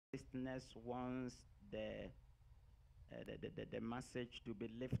listeners wants the message to be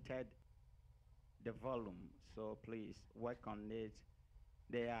lifted, the volume. So please work on it.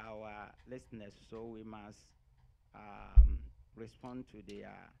 They are our listeners, so we must um, respond to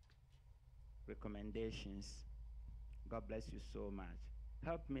their recommendations. God bless you so much.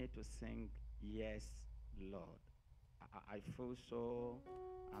 Help me to sing Yes, Lord. I feel so,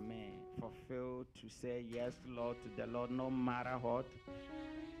 fulfilled to say yes, Lord, to the Lord, no matter what,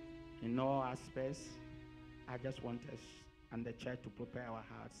 in all aspects. I just want us and the church to prepare our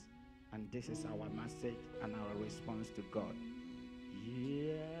hearts, and this is our message and our response to God.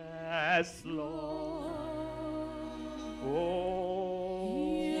 Yes, Lord.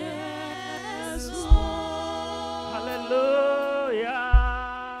 Oh, yes, Lord. Hallelujah.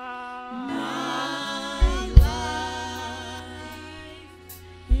 My life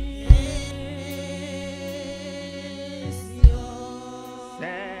is yours.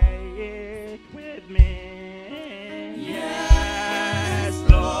 Say it with me. Yes,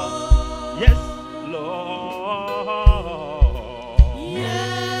 Lord. Yes, Lord.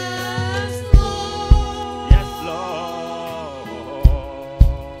 Yes, Lord. Yes, Lord.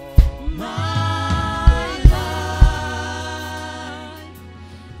 My life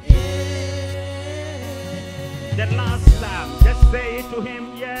is The last time, just say it to him.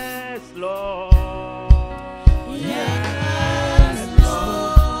 Yes, Lord. yes,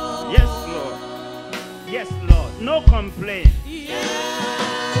 Lord. Yes, Lord. Yes, Lord. No complaint.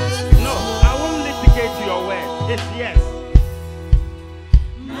 Yes, No, I won't litigate your word. It's yes.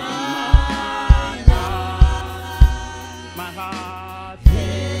 my My heart.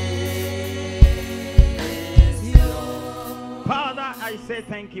 is yours. Father, I say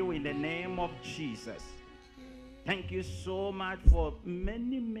thank you in the name of Jesus. Thank you so much for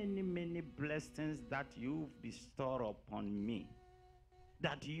many, many, many blessings that you've bestowed upon me,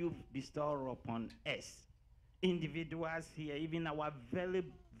 that you've bestowed upon us. Individuals here, even our very,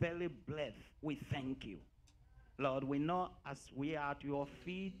 very blessed, we thank you. Lord, we know as we are at your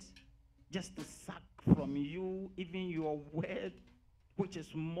feet, just to suck from you, even your word, which is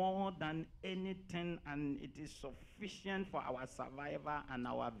more than anything, and it is sufficient for our survival and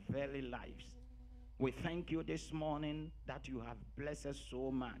our very lives. We thank you this morning that you have blessed us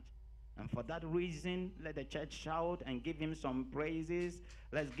so much. And for that reason, let the church shout and give him some praises.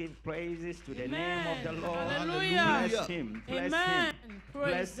 Let's give praises to the name of the Lord. Hallelujah. Bless him. Bless Amen. him. Praise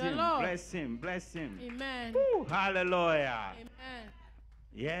Bless the him. Lord. Bless him. Bless him. Amen. Woo, hallelujah. Amen.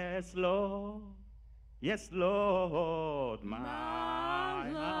 Yes, Lord. Yes, Lord. My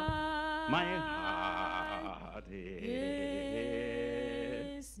heart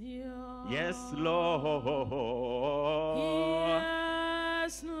is. yours. Yes, Lord.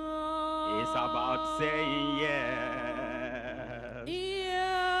 Yes, Lord. It's about saying yes.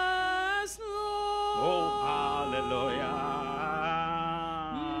 Yes, Lord. Oh, hallelujah.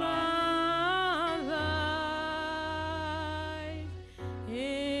 My life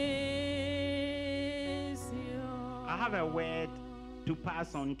is yours. I have a word to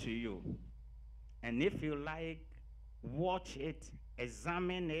pass on to you. And if you like, watch it,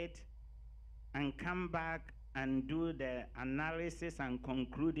 examine it, and come back and do the analysis and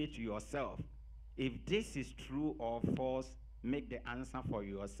conclude it yourself. If this is true or false, make the answer for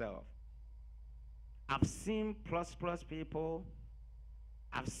yourself. I've seen prosperous people.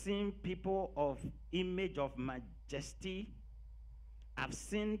 I've seen people of image of majesty. I've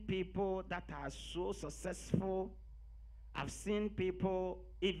seen people that are so successful. I've seen people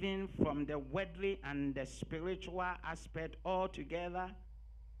even from the worldly and the spiritual aspect all together.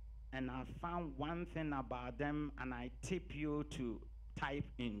 And I found one thing about them, and I tip you to type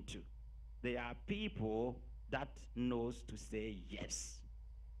into. They are people that knows to say yes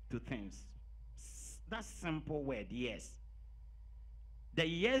to things. That simple word, yes. The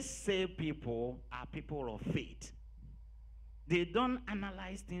yes say people are people of faith. They don't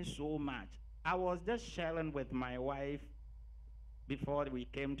analyze things so much. I was just sharing with my wife before we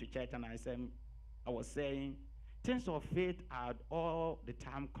came to church, and I was saying, things of faith are all the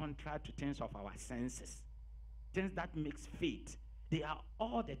time contrary to things of our senses. Things that makes faith, they are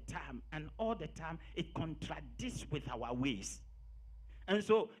all the time, and all the time it contradicts with our ways. And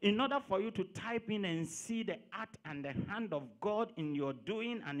so, in order for you to type in and see the act and the hand of God in your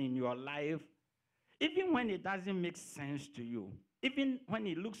doing and in your life, even when it doesn't make sense to you, even when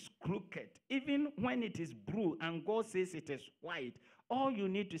it looks crooked, even when it is blue and God says it is white, all you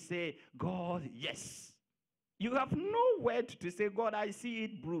need to say, God, yes. You have no word to say, God, I see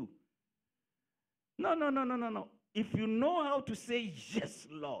it blue. No. If you know how to say, yes,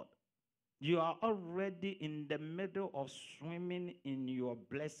 Lord, you are already in the middle of swimming in your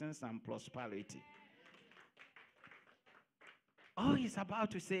blessings and prosperity. Oh, he's about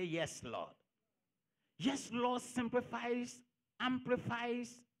to say, yes, Lord. Yes, Lord simplifies,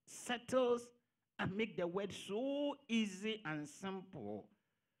 amplifies, settles, and make the word so easy and simple.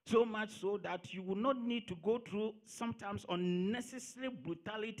 So much so that you will not need to go through sometimes unnecessary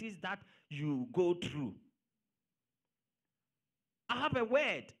brutalities that you go through. I have a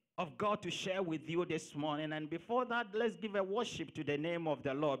word of God to share with you this morning. And before that, let's give a worship to the name of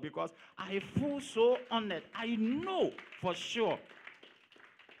the Lord, because I feel so honored. I know for sure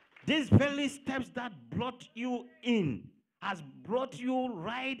these very steps that brought you in has brought you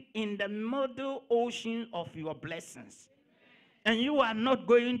right in the middle ocean of your blessings. And you are not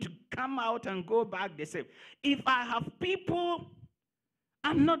going to come out and go back the same. If I have people,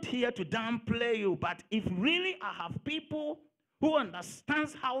 I'm not here to downplay you, but if really I have people who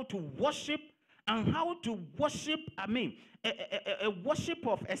understands how to worship and how to worship, a worship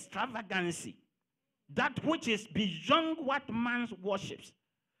of extravagancy, that which is beyond what man worships.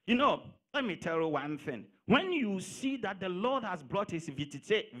 You know, let me tell you one thing. When you see that the Lord has brought his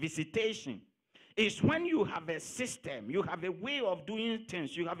visitation, is when you have a system, you have a way of doing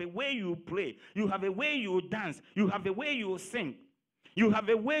things, you have a way you pray, you have a way you dance, you have a way you sing, you have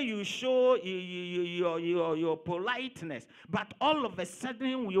a way you show your politeness, but all of a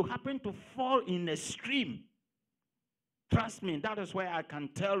sudden you happen to fall in a stream. Trust me, that is where I can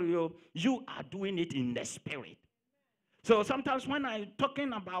tell you, you are doing it in the spirit. So sometimes when I'm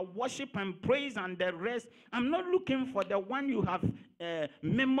talking about worship and praise and the rest, I'm not looking for the one you have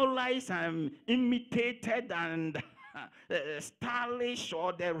memorized and imitated and stylish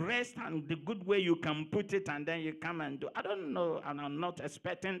or the rest and the good way you can put it and then you come and do. I don't know, and I'm not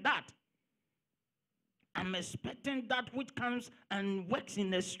expecting that. I'm expecting that which comes and works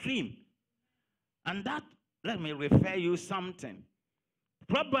in a stream. And that, let me refer you something.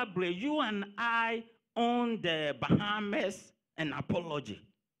 Probably you and I on the Bahamas an apology.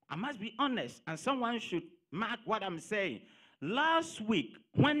 I must be honest, and someone should mark what I'm saying. Last week,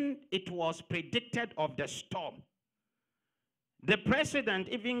 when it was predicted of the storm, the president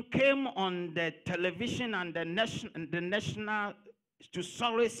even came on the television and the national to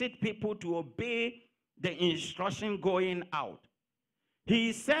solicit people to obey the instruction going out.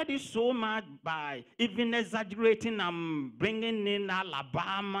 He said it so much by even exaggerating and bringing in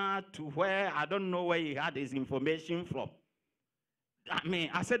Alabama to where I don't know where he had his information from.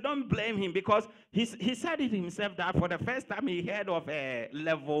 I said, don't blame him, because he said it himself that for the first time he heard of a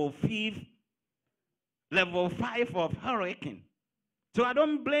level 5 of hurricane. So I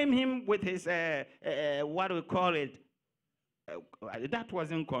don't blame him with his, what do we call it? That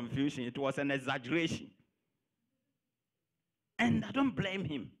wasn't confusion, it was an exaggeration. And I don't blame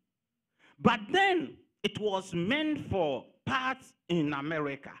him. But then it was meant for parts in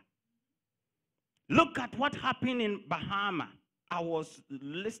America. Look at what happened in Bahama. I was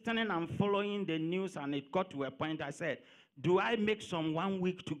listening and following the news, and it got to a point I said, do I make some 1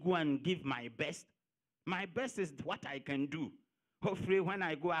 week to go and give my best? My best is what I can do. Hopefully when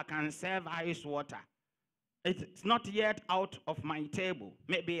I go, I can serve ice water. It's not yet out of my table.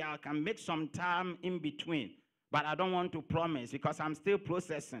 Maybe I can make some time in between. But I don't want to promise, because I'm still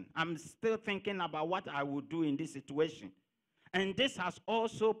processing. I'm still thinking about what I would do in this situation. And this has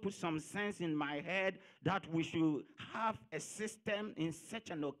also put some sense in my head that we should have a system in such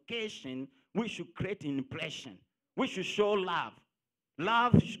an occasion. We should create an impression. We should show love.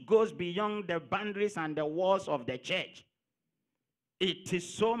 Love goes beyond the boundaries and the walls of the church. It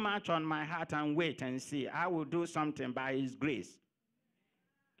is so much on my heart, and wait and see. I will do something by his grace.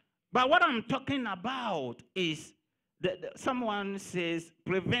 But what I'm talking about is that someone says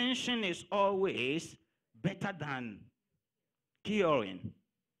prevention is always better than curing.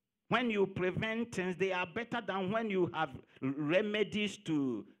 When you prevent things, they are better than when you have remedies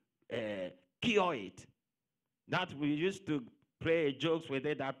to cure it. That we used to play jokes with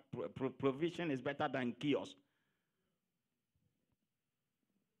it, that provision is better than cures.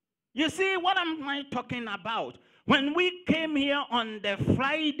 You see, what am I talking about? When we came here on the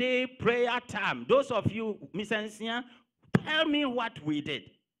Friday prayer time, those of you, Miss Ancien, tell me what we did.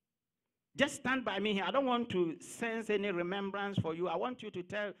 Just stand by me here. I don't want to sense any remembrance for you. I want you to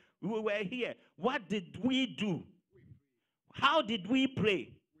tell, we were here. What did we do? How did we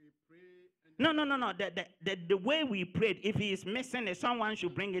pray? No. The way we prayed, if he is missing it, someone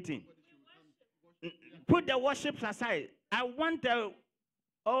should bring it in. Put the worships aside. I want the...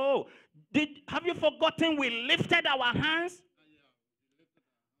 Oh, have you forgotten we lifted our hands?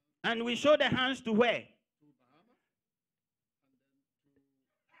 And we showed the hands to where?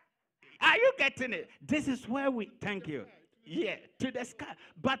 Are you getting it? This is where we, thank you. Yeah, to the sky.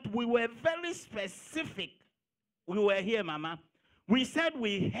 But we were very specific. We were here, Mama. We said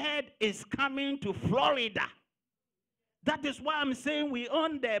we heard it's coming to Florida. That is why I'm saying we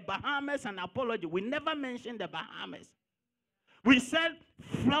own the Bahamas and apology. We never mentioned the Bahamas. We said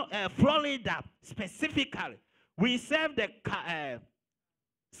Florida specifically. We said the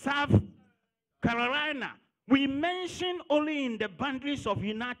South Carolina. We mentioned only in the boundaries of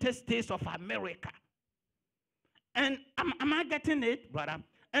United States of America. And am I getting it, brother?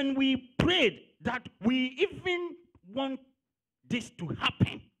 And we prayed that we even want this to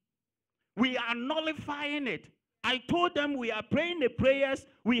happen. We are nullifying it. I told them we are praying the prayers.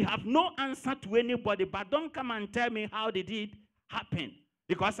 We have no answer to anybody, but don't come and tell me how did it happen.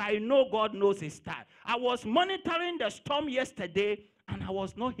 Because I know God knows his time. I was monitoring the storm yesterday, and I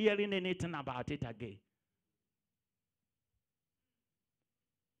was not hearing anything about it again.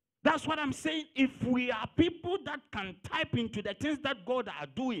 That's what I'm saying. If we are people that can type into the things that God are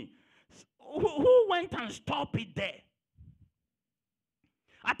doing, who went and stopped it there?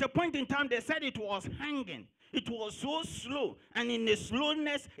 At a point in time, they said it was hanging. It was so slow. And in the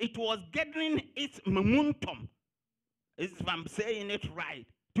slowness, it was getting its momentum. If I'm saying it right.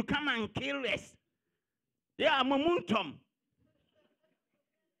 To come and kill us. Yeah, momentum.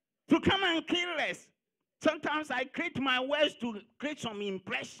 To come and kill us. Sometimes I create my words to create some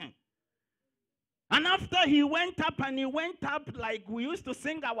impression. And after he went up and he went up like we used to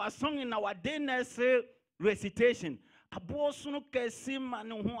sing our song in our day nursery recitation. The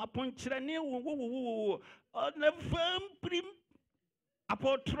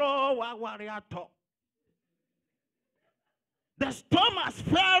storm has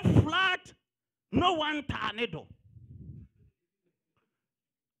fell flat, no one tornado.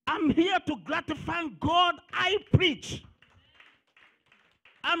 I'm here to gratify God, I preach.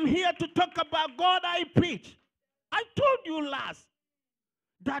 I'm here to talk about God, I preach. I told you last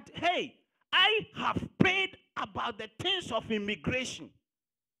that, hey, I have prayed about the things of immigration.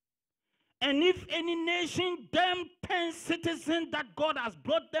 And if any nation, them 10 citizens that God has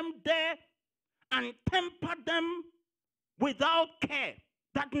brought them there and tempered them without care,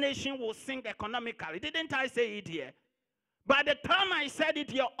 that nation will sink economically. Didn't I say it here? By the time I said it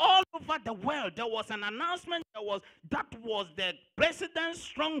here, all over the world, there was an announcement that was the president's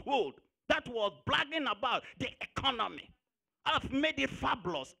stronghold that was bragging about the economy. I've made it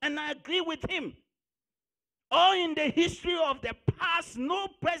fabulous, and I agree with him. All in the history of the past, no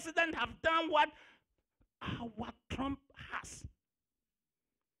president have done what Trump has.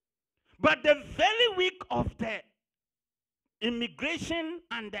 But the very week of the immigration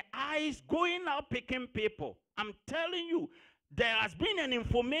and the ICE going out picking people, I'm telling you, there has been an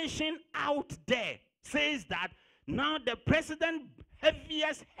information out there says that now the president's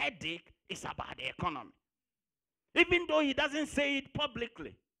heaviest headache is about the economy. Even though he doesn't say it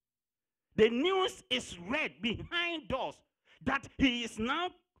publicly. The news is read behind doors that he is now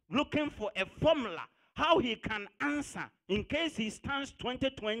looking for a formula how he can answer in case he stands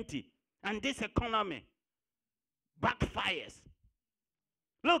 2020 and this economy backfires.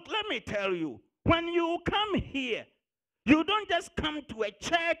 Look, let me tell you, when you come here, you don't just come to a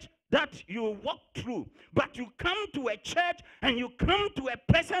church that you walk through, but you come to a church and you come to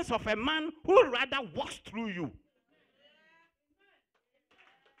a presence of a man who rather walks through you.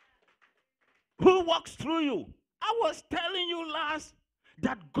 Who walks through you? I was telling you last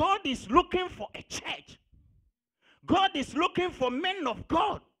that God is looking for a church. God is looking for men of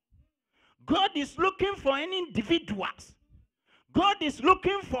God. God is looking for any individuals. God is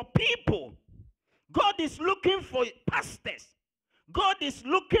looking for people. God is looking for pastors. God is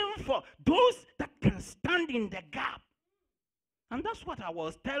looking for those that can stand in the gap. And that's what I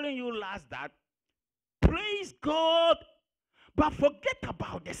was telling you last, that praise God, but forget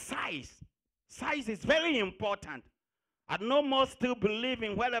about the size. Size is very important. I no more still believe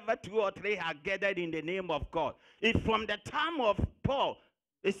in wherever 2 or 3 are gathered in the name of God. If from the time of Paul,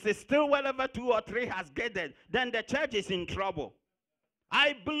 it's still wherever 2 or 3 has gathered, then the church is in trouble.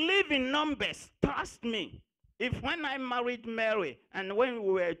 I believe in numbers. Trust me. If when I married Mary and when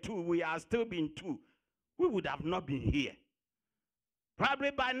we were 2, we are still being 2, we would have not been here.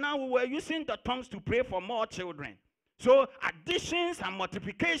 Probably by now we were using the tongues to pray for more children. So additions and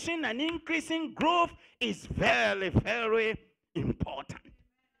multiplication and increasing growth is very, very important.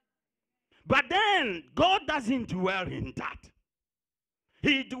 But then God doesn't dwell in that.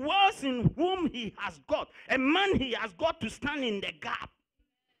 He dwells in whom he has got. A man he has got to stand in the gap.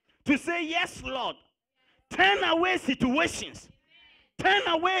 To say, yes, Lord. Turn away situations. Turn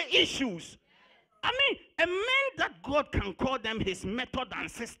away issues. I mean, a man that God can call them his method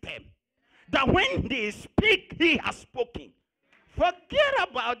and system. that when they speak, he has spoken. Forget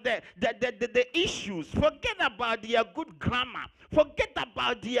about the issues. Forget about their good grammar. Forget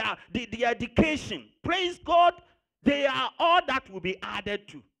about their education. Praise God, they are all that will be added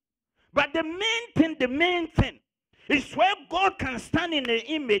to. But the main thing is where God can stand in the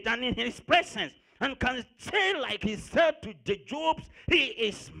image and in his presence and can say, like he said to the Jobs, he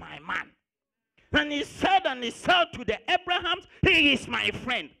is my man. And he said to the Abrahams, he is my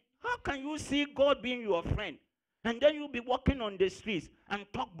friend. How can you see God being your friend? And then you'll be walking on the streets and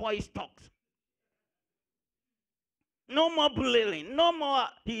talk boys talks. No more bullying. No more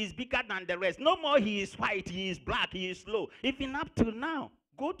he is bigger than the rest. No more he is white, he is black, he is low. Even up till now,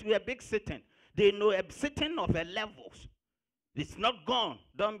 go to a big sitting. They know a sitting of a levels. It's not gone.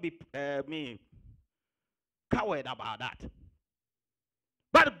 Don't be coward about that.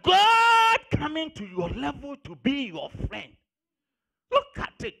 But God coming to your level to be your friend. Look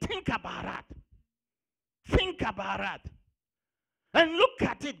at it. Think about that. Think about that. And look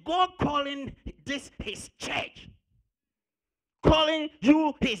at it. God calling this his church. Calling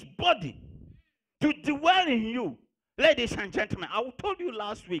you his body to dwell in you. Ladies and gentlemen, I told you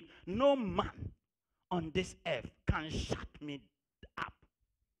last week, no man on this earth can shut me up.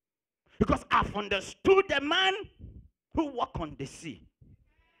 Because I've understood the man who walk on the sea.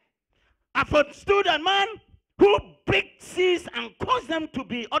 I've understood a man who breaks seas and cause them to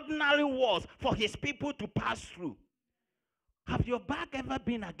be ordinary walls for his people to pass through. Have your back ever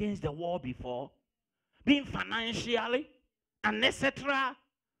been against the wall before? Being financially and etc.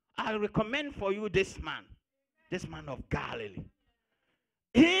 I recommend for you this man of Galilee.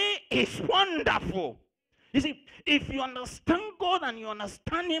 He is wonderful. You see, if you understand God and you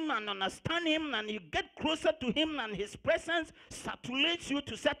understand him and you get closer to him and his presence saturates you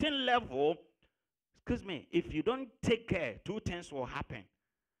to a certain level, excuse me, if you don't take care, two things will happen.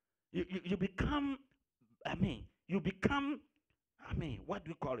 You become, what do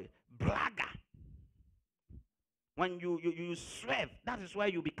you call it? Blagger. When you swerve, that is why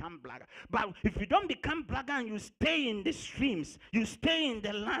you become blagger. But if you don't become blagger and you stay in the streams, you stay in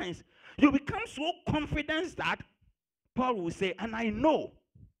the lines, you become so confident that Paul will say, and I know.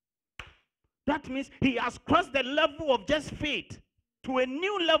 That means he has crossed the level of just faith to a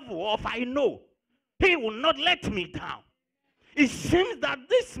new level of I know. He will not let me down. It seems that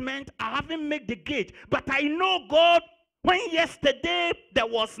this meant I haven't made the gate, but I know God. When yesterday there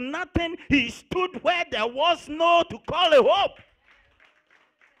was nothing, he stood where there was no to call a hope.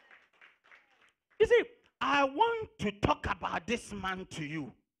 You see, I want to talk about this man to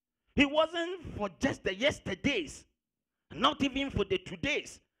you. He wasn't for just the yesterdays, not even for the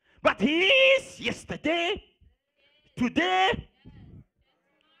todays, but he is yesterday, today.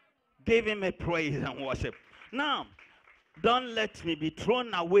 Give him a praise and worship. Now, don't let me be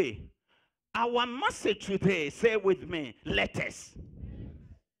thrown away. Our message today, say with me, let us.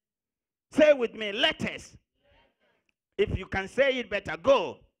 Say with me, let us. If you can say it better,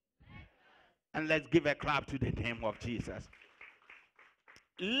 go. And let's give a clap to the name of Jesus.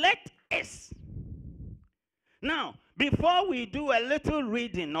 Let us. Now, before we do a little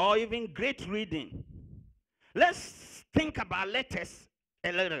reading or even great reading, let's think about let us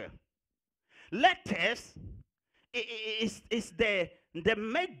a little. Let us is the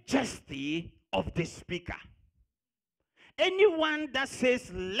majesty of the speaker. Anyone that says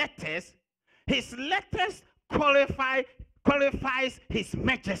letters, his letters qualifies his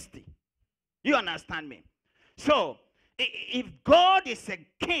majesty. You understand me? So, if God is a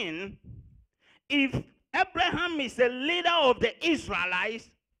king, if Abraham is a leader of the Israelites,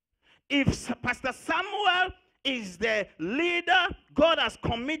 if Pastor Samuel is the leader, God has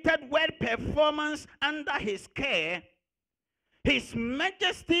committed word performance under his care, his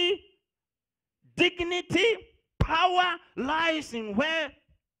majesty, dignity, power lies in where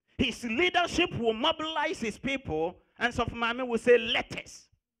his leadership will mobilize his people, and so Mami will say, let us.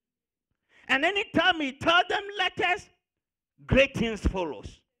 And anytime he tells them let us, great things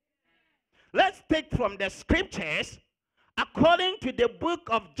follows. Let's take from the scriptures, according to the book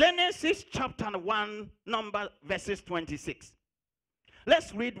of Genesis chapter 1, number verses 26.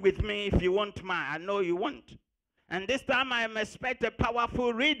 Let's read with me if you want mine. I know you want. And this time I expect a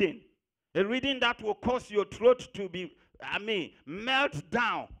powerful reading. A reading that will cause your throat to be, melt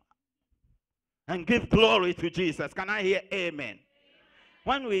down. And give glory to Jesus. Can I hear amen?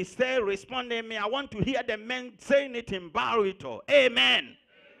 When we say respond amen, I want to hear the men saying it in baritone. Amen.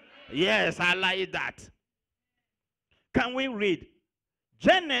 Yes, I like that. Can we read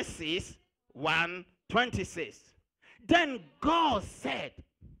Genesis 1:26? Then God said,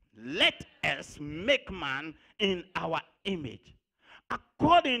 let us make man in our image,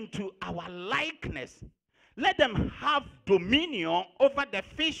 according to our likeness. Let them have dominion over the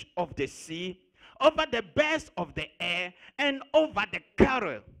fish of the sea, over the birds of the air, and over the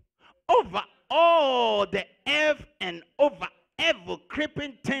cattle, over all the earth, and over every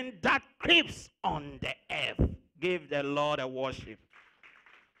creeping thing that creeps on the earth. Give the Lord a worship.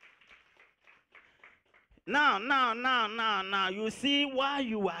 Now, you see why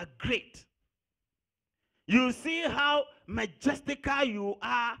you are great. You see how majestical you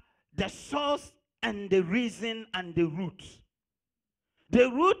are, the source and the reason and the root. The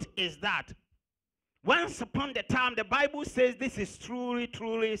root is that once upon the time, the Bible says this is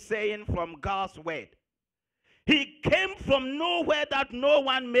truly saying from God's word. He came from nowhere, that no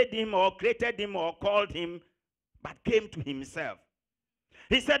one made him or created him or called him, but came to himself.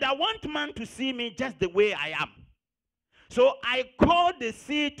 He said, I want man to see me just the way I am. So I called the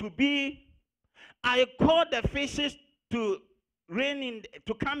sea to be, I called the fishes to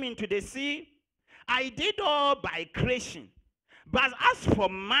come into the sea. I did all by creation. But as for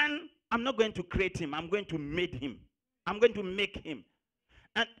man, I'm not going to create him. I'm going to make him. I'm going to make him.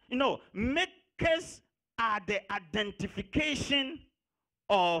 And makers are the identification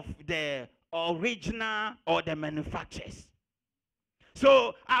of the original or the manufacturers.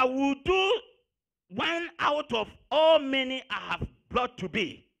 So I will do one out of all many I have brought to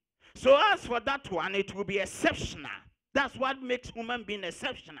be. So as for that one, it will be exceptional. That's what makes human being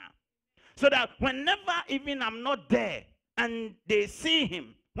exceptional. So that whenever even I'm not there and they see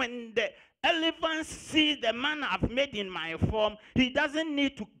him, when the elephant sees the man I've made in my form, he doesn't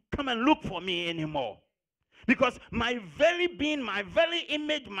need to come and look for me anymore. Because my very being, my very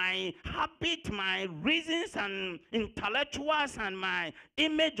image, my habit, my reasons and intellectuals, and my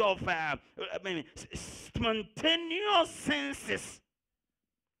image of spontaneous senses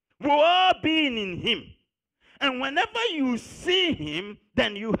will all be in him. And whenever you see him,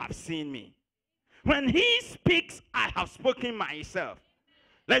 then you have seen me. When he speaks, I have spoken myself.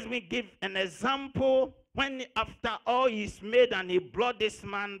 Let me give an example. When after all is made and he brought this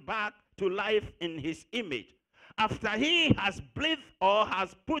man back to life in his image, after he has breathed or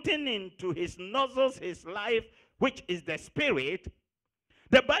has put into his nostrils his life, which is the spirit,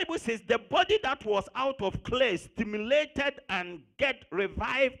 the Bible says the body that was out of clay stimulated and get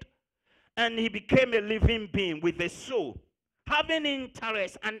revived, and he became a living being with a soul, having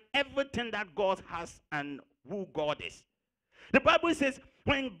interest and everything that God has and who God is. The Bible says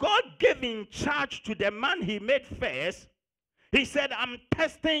when God gave in charge to the man he made first, he said, I'm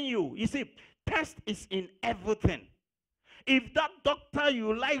testing you. You see, test is in everything. If that doctor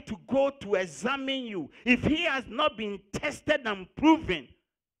you like to go to examine you, if he has not been tested and proven,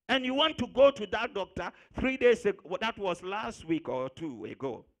 and you want to go to that doctor 3 days ago, that was last week or 2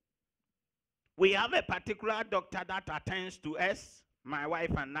 ago, we have a particular doctor that attends to us, my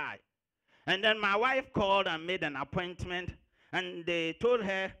wife and I. And then my wife called and made an appointment, and they told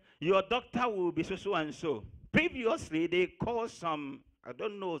her, your doctor will be so and so. Previously, they called some, I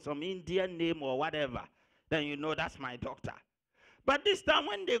don't know, some Indian name or whatever. Then you know that's my doctor. But this time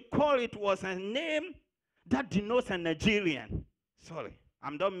when they call, it was a name that denotes a Nigerian. Sorry,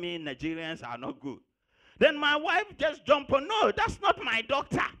 I don't mean Nigerians are not good. Then my wife just jumped on, no, that's not my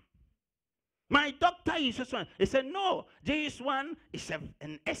doctor. My doctor is this one. He said, no, this one is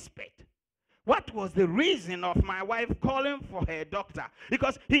an expert. What was the reason of my wife calling for her doctor?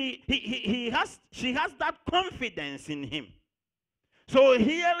 Because she has that confidence in him. So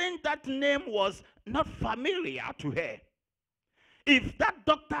hearing that name was not familiar to her. If that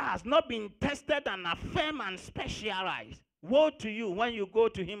doctor has not been tested and affirmed and specialized, woe to you when you go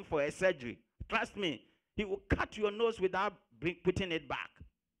to him for a surgery. Trust me, he will cut your nose without putting it back.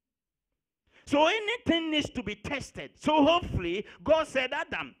 So anything needs to be tested. So hopefully, God said,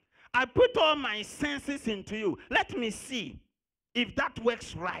 Adam, I put all my senses into you. Let me see if that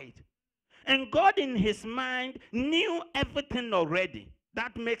works right. And God in his mind knew everything already.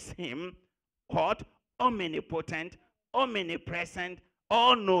 That makes him what? Omnipotent, omnipresent,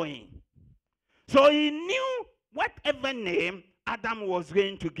 all-knowing. So he knew whatever name Adam was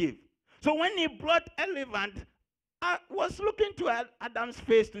going to give. So when he brought elephant, I was looking to Adam's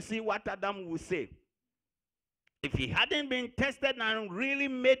face to see what Adam would say. If he hadn't been tested and really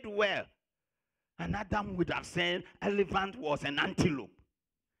made well, and Adam would have said elephant was an antelope.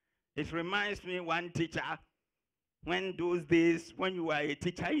 It reminds me one teacher, when those days, when you were a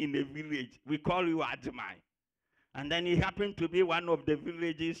teacher in a village, we call you Adjumai. And then he happened to be one of the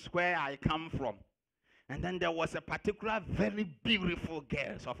villages where I come from. And then there was a particular very beautiful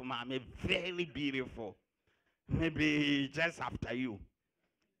girl of Mami, very beautiful. Maybe just after you.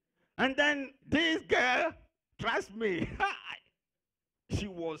 And then this girl, trust me, She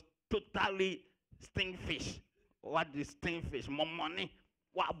was totally stinkfish. What is stinkfish? More money.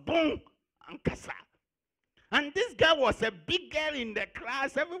 Wow, boom, and kasa. And this girl was a big girl in the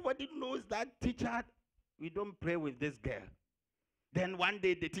class. Everybody knows that teacher. We don't pray with this girl. Then one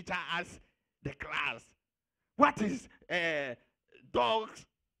day the teacher asked the class, what is dogs?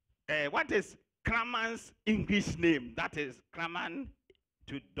 What is Kraman's English name? That is Kraman,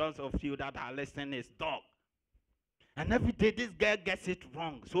 to those of you that are listening, is dog. And every day this girl gets it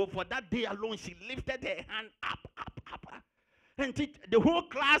wrong. So for that day alone, she lifted her hand up. And the whole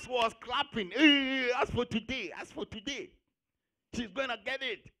class was clapping. Hey, as for today, she's going to get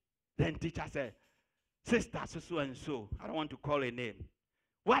it. Then teacher said, sister so and so, I don't want to call a name.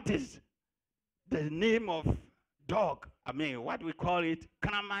 What is the name of dog? I mean, what we call it,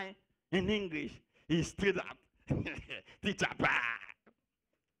 Kramai in English? He stood up. Teacher pa.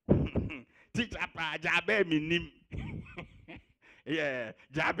 Teacher pa, jabe minim. Yeah,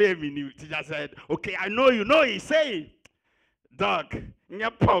 jabe minim. Teacher said, okay, I know you know. He said, dog,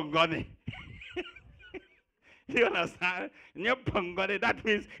 nyapongone. You understand? Nyapongone, that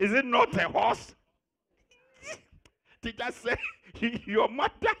means, is it not a horse? Teacher said, your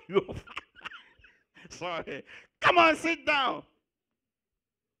mother, your father. Sorry. Come on, sit down.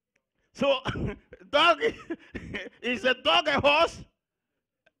 So, dog, is a dog a horse?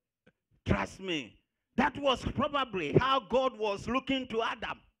 Trust me. That was probably how God was looking to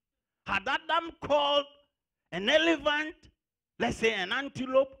Adam. Had Adam called an elephant, let's say an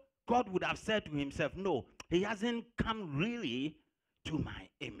antelope, God would have said to himself, no, he hasn't come really to my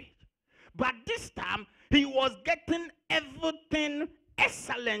image. But this time, he was getting everything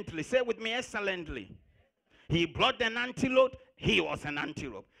excellently. Say with me, excellently. He brought an antelope, he was an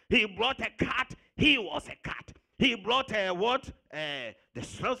antelope. He brought a cat, he was a cat. He brought a what? The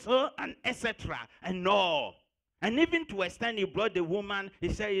saucer and etc. And no. And even to extent he brought the woman, he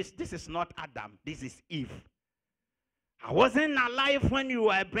says, this is not Adam, this is Eve. I wasn't alive when you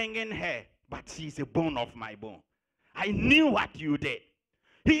were bringing her, but she's a bone of my bone. I knew what you did.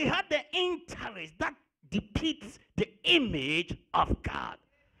 He had the interest that depicts the image of God.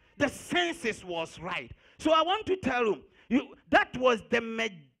 The senses was right. So I want to tell you, that was the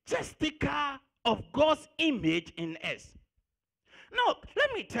majestica of God's image in us. Now,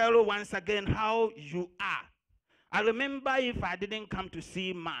 let me tell you once again how you are. I remember if I didn't come to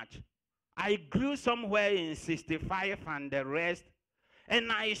see much, I grew somewhere in 65 and the rest.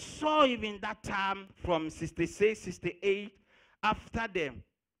 And I saw even that time from 66, 68, after the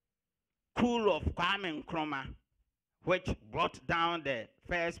coup of Kwame Nkrumah, which brought down the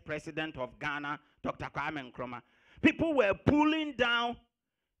first president of Ghana, Dr. Kwame Nkrumah, people were pulling down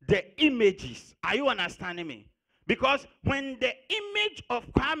the images. Are you understanding me? Because when the image of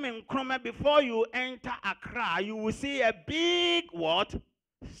Kwame Nkrumah, before you enter Accra, you will see a big what?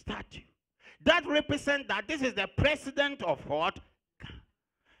 Statue. That represents that this is the president of what?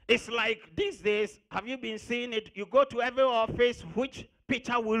 It's like these days, have you been seeing it? You go to every office, which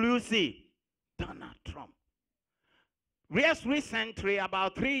picture will you see? Donald Trump. Just recently,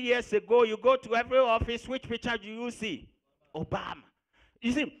 about 3 years ago, you go to every office, which picture do you see? Obama.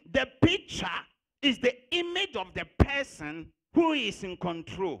 You see, the picture is the image of the person who is in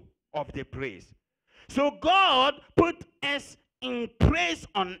control of the praise. So God put us in praise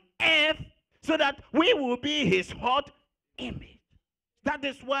on earth so that we will be his hot image. That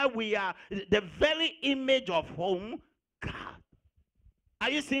is why we are the very image of whom? God. Are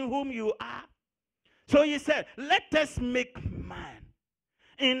you seeing whom you are? So he said, let us make man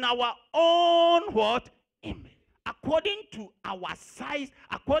in our own what? Image. According to our size,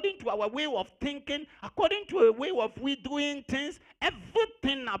 according to our way of thinking, according to a way of we doing things,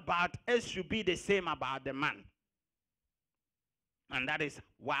 everything about us should be the same about the man. And that is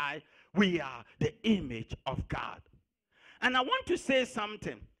why we are the image of God. And I want to say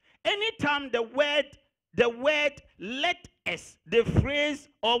something. Anytime the word let us, the phrase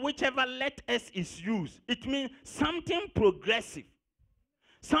or whichever let us is used, it means something progressive,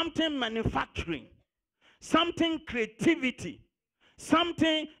 something manufacturing, something creativity,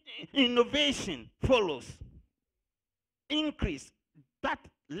 something innovation follows. Increase. That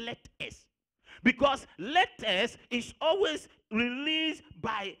let us. Because let us is always released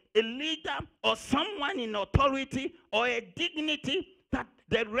by a leader or someone in authority or a dignity that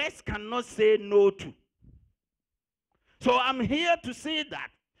the rest cannot say no to. So I'm here to say that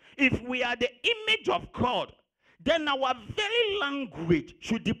if we are the image of God, then our very language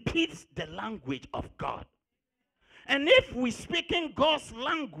should depict the language of God. And if we speak in God's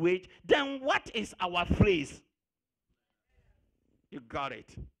language, then what is our phrase? You got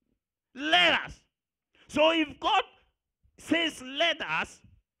it. Let us. So if God says let us,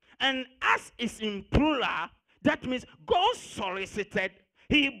 and us is in plural, that means God solicited.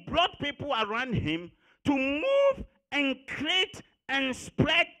 He brought people around him to move and create and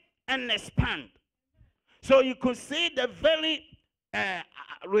spread and expand. So you could see the very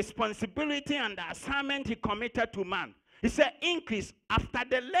responsibility and the assignment he committed to man. He said increase. After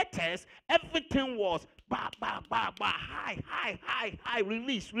the letters, everything was bah, bah, bah, bah, high, high, high, high,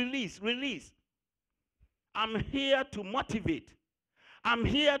 release, release, release. I'm here to motivate. I'm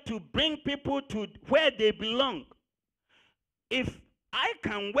here to bring people to where they belong. If I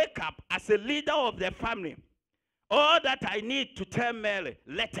can wake up as a leader of the family, all that I need to tell Mary,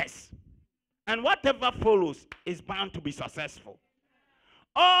 let us. And whatever follows is bound to be successful.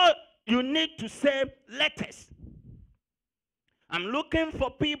 All you need to say, let us. I'm looking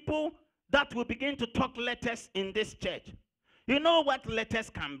for people that will begin to talk letters in this church. You know what letters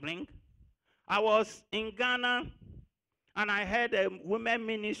can bring? I was in Ghana, and I heard a women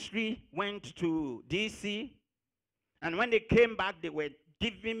ministry went to DC, and when they came back, they were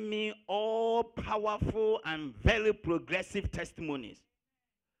giving me all powerful and very progressive testimonies.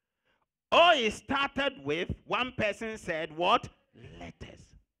 All it started with, one person said, what? Letters.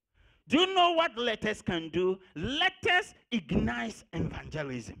 Do you know what letters can do? Letters ignite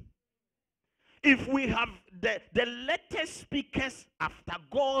evangelism. If we have the letter speakers after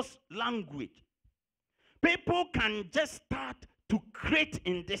God's language, people can just start to create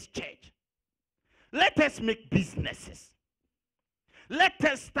in this church. Let us make businesses. Let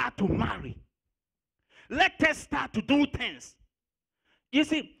us start to marry. Let us start to do things. You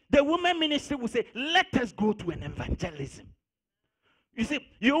see, the women ministry will say, let us go to an evangelism. You see,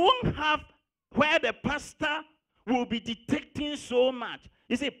 you won't have where the pastor will be detecting so much.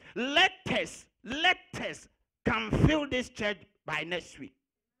 You see, let us can fill this church by next week.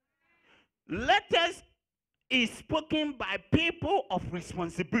 Let us is spoken by people of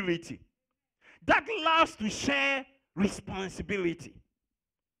responsibility that loves to share responsibility.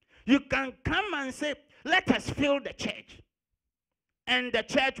 You can come and say, let us fill the church, and the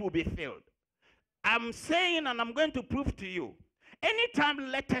church will be filled. I'm saying, and I'm going to prove to you, anytime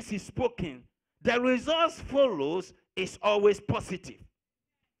letters is spoken, the results follows is always positive.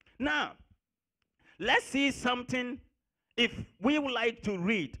 Now, let's see something. If we would like to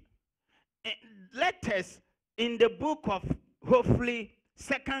read letters in the book of, hopefully,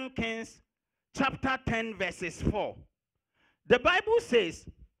 2 Kings chapter 10 verses 4. The Bible says,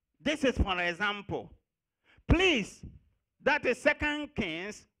 this is for example, please, that is 2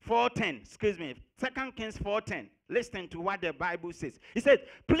 Kings 4:10, excuse me, 2 Kings 4:10. Listen to what the Bible says. It says,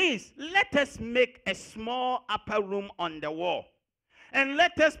 please, let us make a small upper room on the wall, and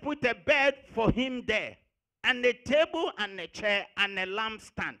let us put a bed for him there, and a table and a chair and a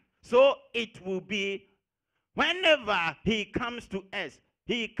lampstand. So it will be, whenever he comes to us,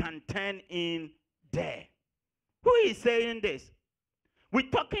 he can turn in there. Who is saying this? We're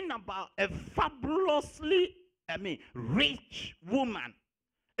talking about a fabulously, rich woman,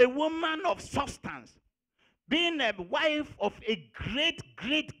 a woman of substance, being a wife of a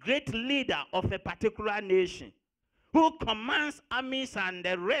great leader of a particular nation, who commands armies and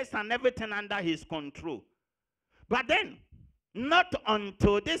the rest and everything under his control. But then, not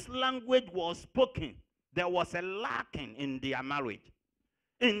until this language was spoken, there was a lacking in their marriage,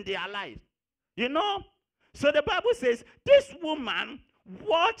 in their life. You know? So the Bible says, this woman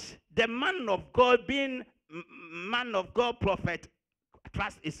watched the man of God, being man of God prophet,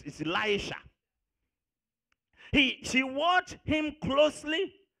 trust is Elisha. She watched him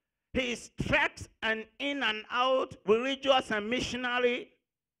closely, his tracks and in and out, religious and missionary,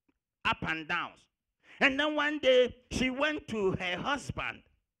 up and downs. And then one day, she went to her husband,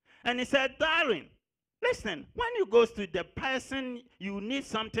 and he said, darling, listen, when you go to the person you need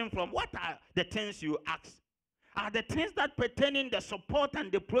something from, what are the things you ask? Are the things that pertain in the support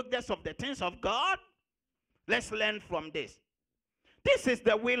and the progress of the things of God? Let's learn from this. This is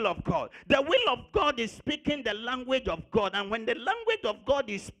the will of God. The will of God is speaking the language of God. And when the language of God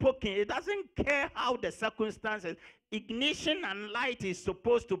is spoken, it doesn't care how the circumstances. Ignition and light is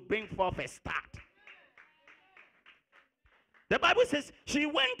supposed to bring forth a start. The Bible says she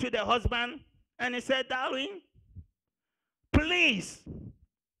went to the husband and he said, darling, please.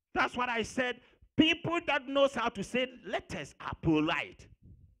 That's what I said. People that knows how to say letters are polite.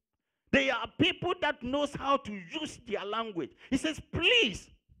 They are people that knows how to use their language. He says, please,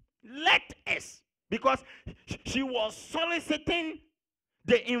 let us. Because she was soliciting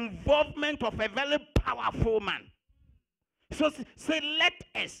the involvement of a very powerful man. So say,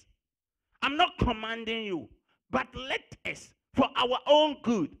 let us. I'm not commanding you, but let us, for our own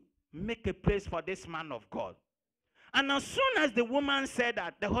good, make a place for this man of God. And as soon as the woman said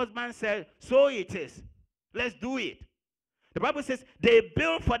that, the husband said, so it is. Let's do it. The Bible says they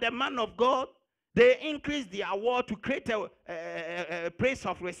built for the man of God. They increased the award to create a place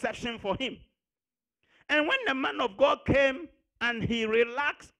of reception for him. And when the man of God came and he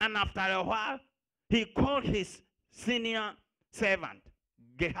relaxed, and after a while, he called his senior servant,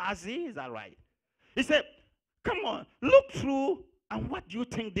 Gehazi, is that right? He said, come on, look through, and what do you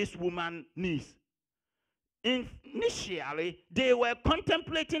think this woman needs? Initially, they were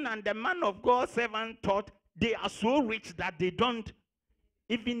contemplating, and the man of God servant thought they are so rich that they don't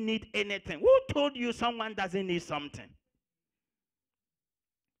even need anything. Who told you someone doesn't need something?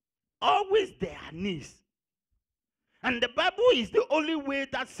 Always their needs. And the Bible is the only way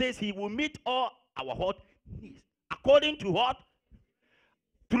that says he will meet all our what needs. According to what?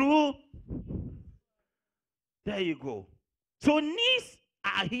 Through. There you go. So needs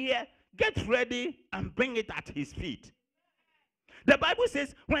are here. Get ready and bring it at his feet. The Bible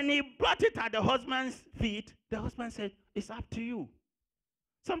says when he brought it at the husband's feet, the husband said, it's up to you.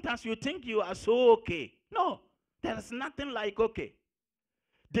 Sometimes you think you are so okay. No, there's nothing like okay.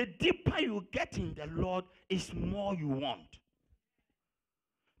 The deeper you get in the Lord, is more you want.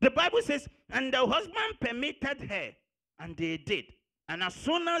 The Bible says, and the husband permitted her, and they did. And as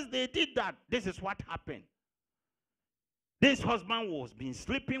soon as they did that, this is what happened. This husband was been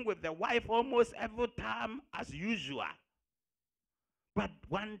sleeping with the wife almost every time as usual. But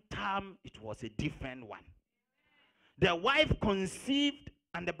one time, it was a different one. The wife conceived,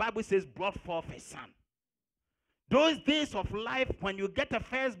 and the Bible says, brought forth a son. Those days of life, when you get a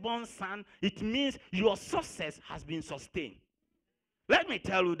firstborn son, it means your success has been sustained. Let me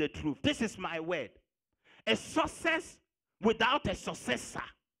tell you the truth. This is my word. A success without a successor.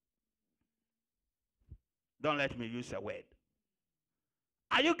 Don't let me use a word.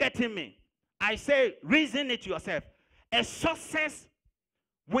 Are you getting me? I say, reason it yourself. A success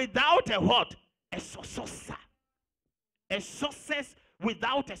without a what? A successor. A success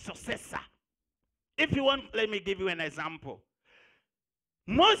without a successor. If you want, let me give you an example.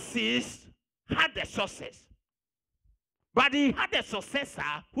 Moses had a success. But he had a successor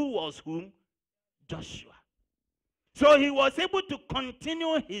who was whom? Joshua. So he was able to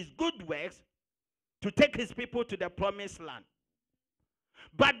continue his good works to take his people to the promised land.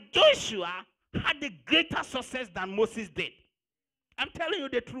 But Joshua had a greater success than Moses did. I'm telling you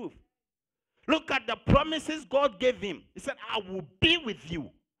the truth. Look at the promises God gave him. He said, I will be with you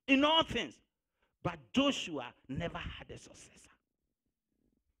in all things. But Joshua never had a successor.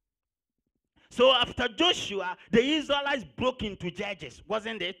 So after Joshua, the Israelites broke into judges,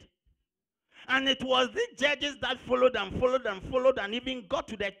 wasn't it? And it was the judges that followed and followed and followed and even got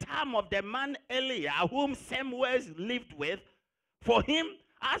to the time of the man Eliah, whom Samuel lived with. For him,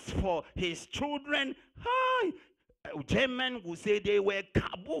 as for his children, German would say they were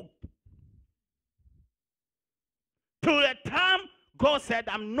kaboom. To the time God said,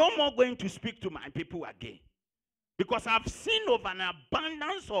 I'm no more going to speak to my people again. Because I've seen of an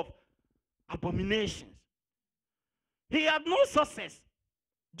abundance of abominations. He had no success.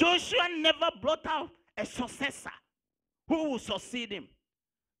 Joshua never brought out a successor who will succeed him.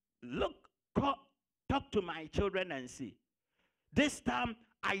 Look, talk to my children and see. This time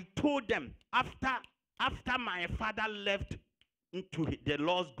I told them after my father left into the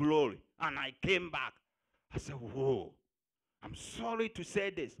Lord's glory and I came back, I said, whoa, I'm sorry to say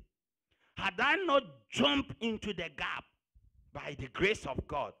this. Had I not jumped into the gap by the grace of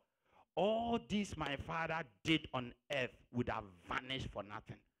God, all this my father did on earth would have vanished for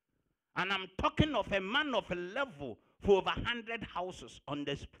nothing. And I'm talking of a man of a level for over 100 houses on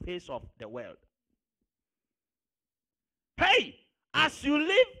the face of the world. Hey, as you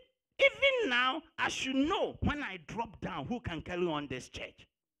live, even now, as you know, when I drop down, who can carry on this church?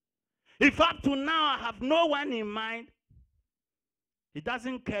 If up to now I have no one in mind, he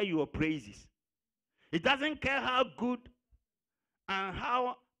doesn't care your praises. He doesn't care how good and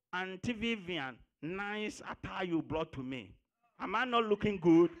how Auntie Vivian, nice attire you brought to me. Am I not looking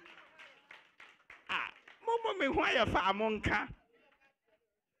good?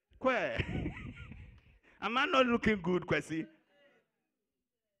 Am I not looking good, Kwesi?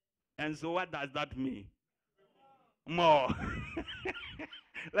 And so what does that mean? More.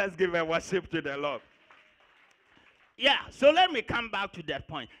 Let's give a worship to the Lord. Yeah, so let me come back to that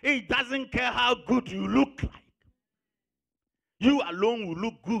point. It doesn't care how good you look like. You alone will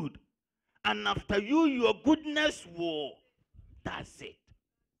look good. And after you, your goodness will. That's it.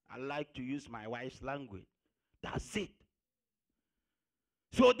 I like to use my wife's language. That's it.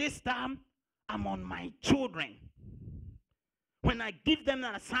 So this time, I'm on my children. When I give them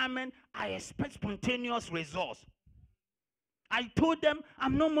an assignment, I expect spontaneous results. I told them,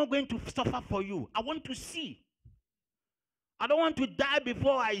 I'm no more going to suffer for you. I want to see. I don't want to die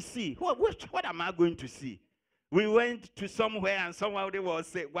before I see. What am I going to see? We went to somewhere and somebody was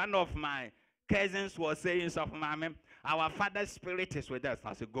saying, one of my cousins was saying something, Mama, our father's spirit is with us.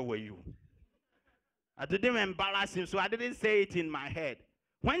 I said, go with you. I didn't embarrass him, so I didn't say it in my head.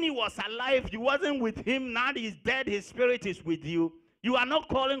 When he was alive, you wasn't with him. Now he's dead, his spirit is with you. You are not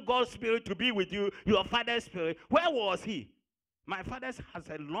calling God's spirit to be with you, your father's spirit. Where was he? My father has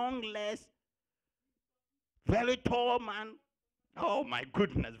a long legs, very tall man. Oh my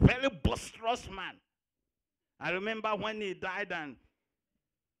goodness, very boisterous man. I remember when he died and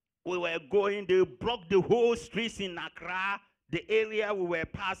we were going, they blocked the whole streets in Accra, the area we were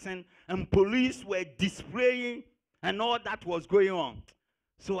passing, and police were displaying and all that was going on.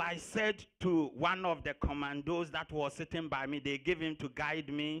 So I said to one of the commandos that was sitting by me, they gave him to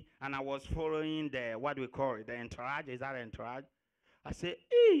guide me, and I was following the, what do we call it, the entourage, is that entourage? I said,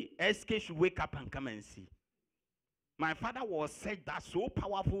 hey, SK should wake up and come and see. My father was said that so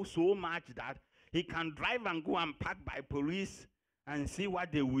powerful, so much that he can drive and go and park by police and see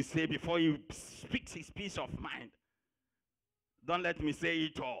what they will say before he speaks his peace of mind. Don't let me say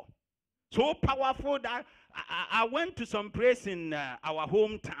it all. So powerful that I went to some place in our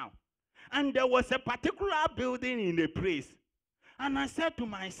hometown, and there was a particular building in the place. And I said to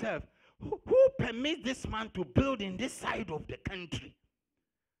myself, who permits this man to build in this side of the country?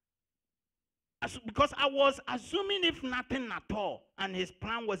 Because I was assuming if nothing at all, and his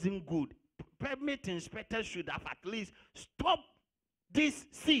plan wasn't good, permit inspector should have at least stopped this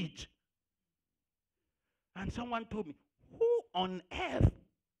siege. And someone told me, who on earth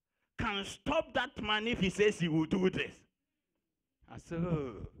can stop that man if he says he will do this? I said,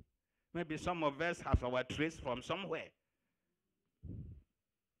 oh, maybe some of us have our trace from somewhere.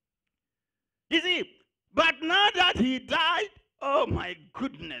 You see, but now that he died, oh my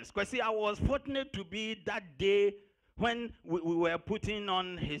goodness. Because see, I was fortunate to be that day when we were putting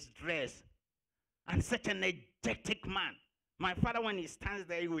on his dress. And such an energetic man. My father, when he stands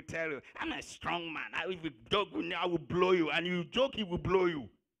there, he will tell you, I'm a strong man. If you joke, I will blow you. And you joke, he will blow you.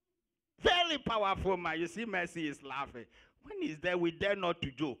 Very powerful man. You see, Mercy is laughing. When he's there, we dare not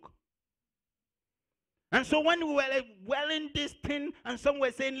to joke. And so when we were like, welling this thing, and some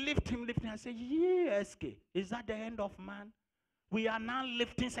were saying, lift him, I said, yeah, SK. Is that the end of man? We are now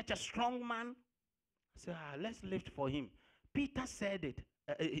lifting such a strong man. I said, let's lift for him. Peter said it.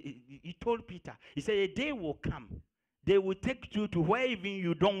 He told Peter, he said, a day will come. They will take you to where even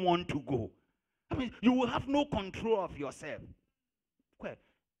you don't want to go. I mean, you will have no control of yourself. Well,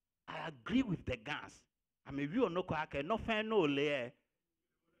 I agree with the guys. I mean, you are no kwake, no fan, no layer.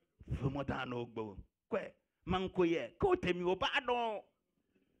 Fumodano go. Well, manko ye, go tell me, obado.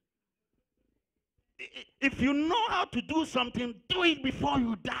 If you know how to do something, do it before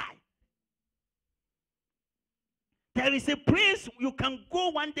you die. There is a place you can go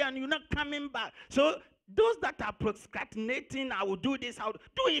one day and you're not coming back. So those that are procrastinating, I will do this,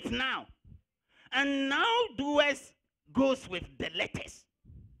 do it now. And now doers goes with the letters.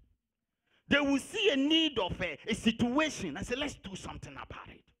 They will see a need of a situation and say, let's do something about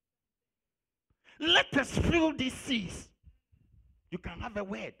it. Let us fill these seas. You can have a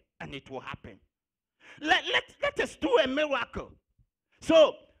word and it will happen. Let us do a miracle.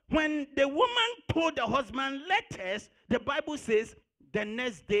 So when the woman told the husband, let us, the Bible says the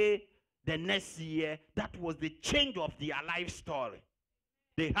next day, the next year, that was the change of their life story.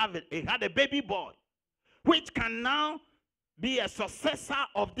 They had a baby boy, which can now be a successor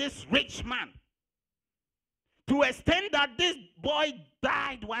of this rich man. To extend that this boy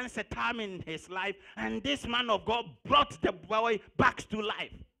died once a time in his life, and this man of God brought the boy back to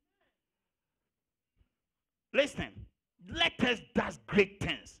life. Listen, letters does great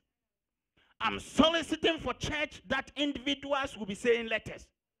things. I'm soliciting for church that individuals will be saying letters.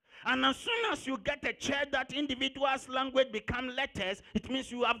 And as soon as you get a church that individuals' language become letters, it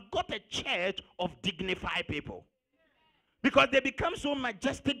means you have got a church of dignified people. Because they become so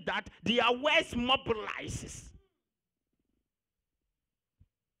majestic that their words mobilizes.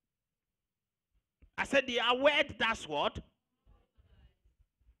 I said their word, that's what?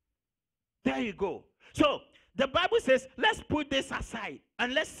 There you go. So, the Bible says, let's put this aside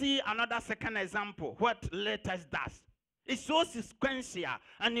and let's see another second example. What letters does. It's so sequential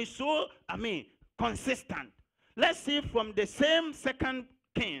and it's so, consistent. Let's see from the same 2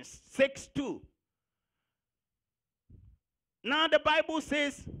 Kings 6:2. Now the Bible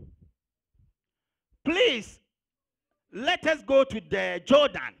says, please, let us go to the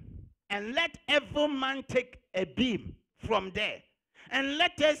Jordan and let every man take a beam from there. And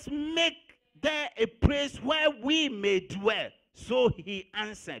let us make there a place where we may dwell. So he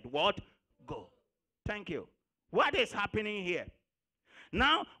answered, what? Go. Thank you. What is happening here?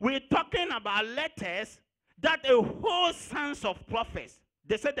 Now, we're talking about letters that a whole sons of prophets,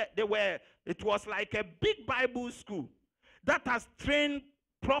 they said that it was like a big Bible school that has trained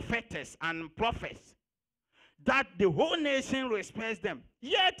prophetess and prophets, that the whole nation respects them.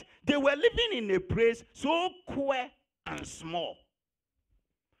 Yet, they were living in a place so queer and small.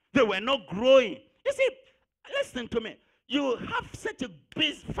 They were not growing. You see, listen to me. You have such a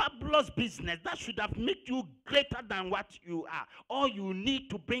fabulous business that should have made you greater than what you are. All you need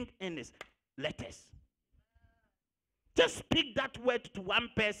to bring in is letters. Just speak that word to one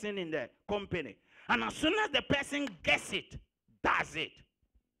person in the company. And as soon as the person gets it, does it.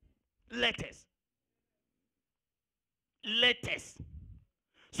 Letters. Letters.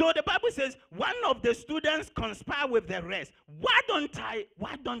 So the Bible says one of the students conspire with the rest. Why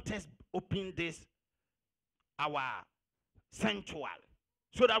don't us open this, our sanctuary,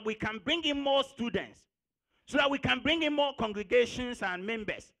 so that we can bring in more students, so that we can bring in more congregations and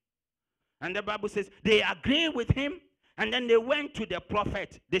members? And the Bible says they agree with him, and then they went to the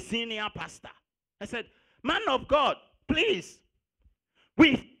prophet, the senior pastor. I said, man of God, please,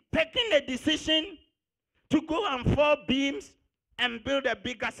 we've taken a decision to go and 4 beams and build a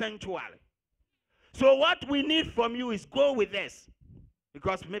bigger sanctuary. So what we need from you is go with us.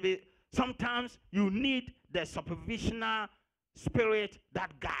 Because maybe sometimes you need the supervisional spirit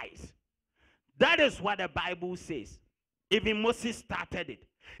that guides. That is what the Bible says. Even Moses started it.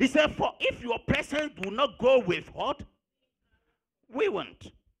 He said, for if your presence do not go with what? We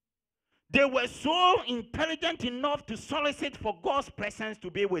won't. They were so intelligent enough to solicit for God's presence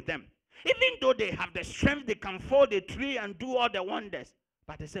to be with them. Even though they have the strength, they can fall a tree and do all the wonders.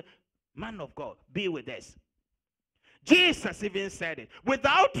 But they said, man of God, be with us. Jesus even said it.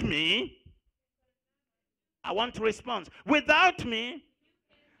 Without me, I want to respond. Without me,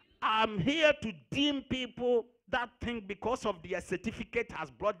 I'm here to deem people that think because of their certificate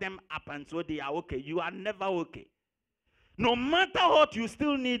has brought them up and so they are okay. You are never okay. No matter what, you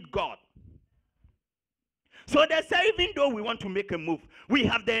still need God. So they say, even though we want to make a move, we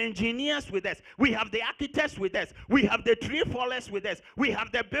have the engineers with us, we have the architects with us, we have the tree fallers with us, we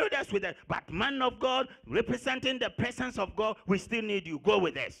have the builders with us, but man of God, representing the presence of God, we still need you. Go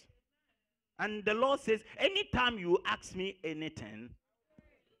with us. And the Lord says, anytime you ask me anything,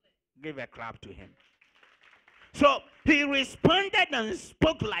 give a clap to him. So he responded and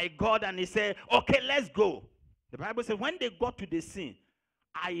spoke like God, and he said, okay, let's go. The Bible says when they got to the scene,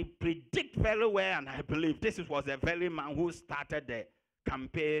 I predict very well, and I believe this was the very man who started the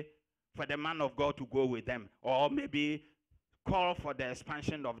campaign for the man of God to go with them, or maybe call for the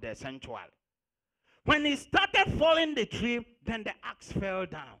expansion of the sanctuary. When he started falling the tree, then the axe fell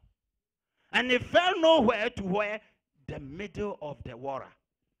down. And it fell nowhere to where? The middle of the water.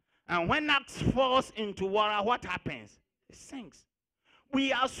 And when axe falls into water, what happens? It sinks.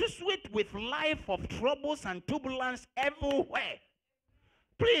 We are so sweet with life of troubles and turbulence everywhere.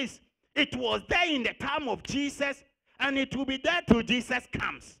 Please, it was there in the time of Jesus, and it will be there till Jesus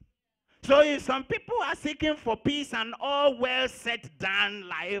comes. So if some people are seeking for peace and all well set down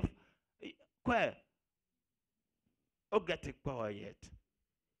life, where? Oh, get it yet.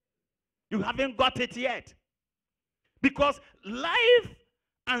 You haven't got it yet. Because life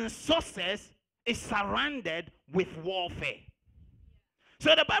and success is surrounded with warfare.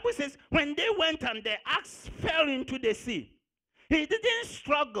 So the Bible says, when they went and the axe fell into the sea, he didn't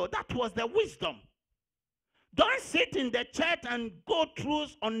struggle. That was the wisdom. Don't sit in the church and go through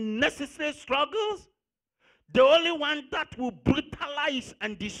unnecessary struggles. The only one that will brutalize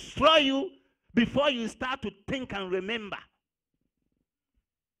and destroy you before you start to think and remember.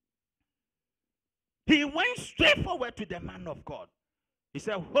 He went straight forward to the man of God. He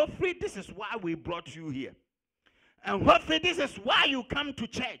said, hopefully this is why we brought you here. And hopefully this is why you come to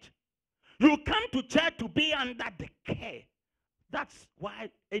church. You come to church to be under the care. That's why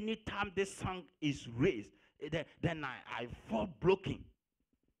anytime this song is raised, then I fall broken.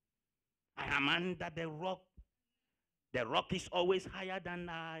 I am under the rock. The rock is always higher than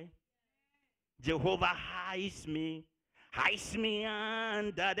I. Jehovah hides me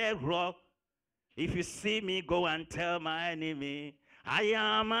under the rock. If you see me, go and tell my enemy, I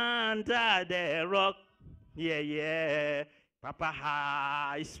am under the rock. Yeah, yeah. Papa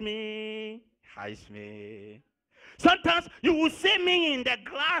hides me. Sometimes you will see me in the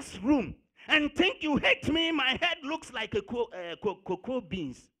glass room and think you hate me. My head looks like a cocoa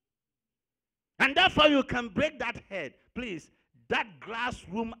beans. And therefore you can break that head. Please, that glass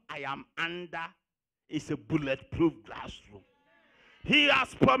room I am under is a bulletproof glass room. He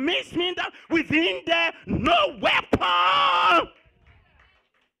has promised me that within there no weapon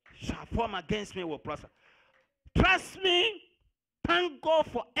shall form against me will prosper. Trust me. Thank God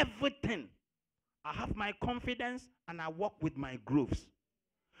for everything. I have my confidence and I walk with my grooves.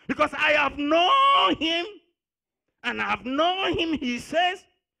 Because I have known him, and I have known him, he says,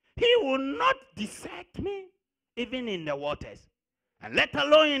 he will not desert me, even in the waters, and let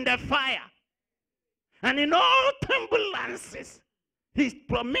alone in the fire. And in all turbulences, he's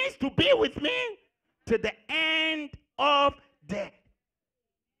promised to be with me to the end of the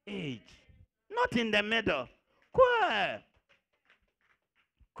age. Not in the middle. Queer.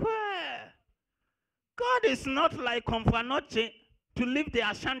 God is not like Confanoche to leave the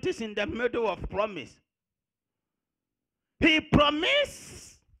Ashantis in the middle of promise. He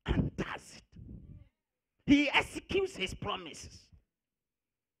promises and does it. He executes his promises.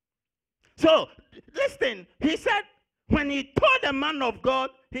 So, listen, he said, when he told the man of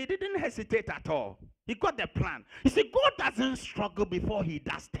God, he didn't hesitate at all. He got the plan. You see, God doesn't struggle before he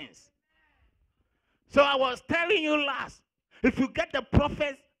does things. So I was telling you last, if you get the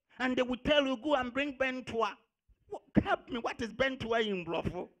prophets and they will tell you, go and bring Bentua. Help me, what is Bentua in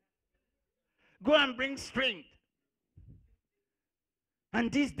Brofo? Go and bring strength.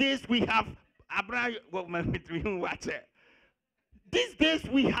 And these days we have, these days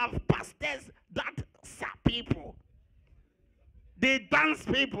we have pastors that are people. They dance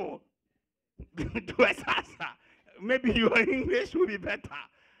people. Maybe your English will be better.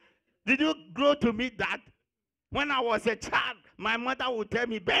 Did you grow to meet that? When I was a child, my mother would tell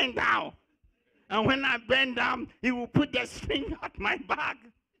me, bend down. And when I bend down, he will put the string at my back.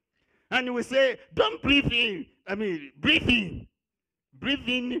 And he will say, don't breathe in. I mean, breathe in. Breathe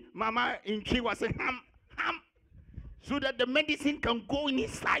in, Mama in Chi was saying, ham. So that the medicine can go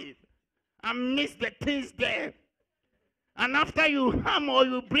inside and miss the things there. And after you ham or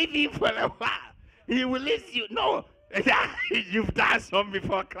you breathe in for a while, he will let you know. You've done some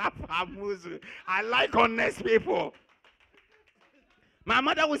before. Clap. I like honest people. My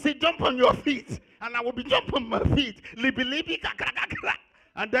mother would say, jump on your feet. And I will be jumping on my feet.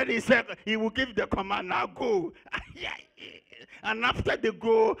 And then he said, he will give the command, now go. And after they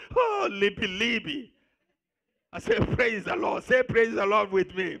go, oh, libby. I say, praise the Lord. Say, praise the Lord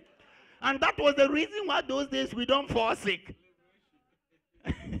with me. And that was the reason why those days we don't fall sick.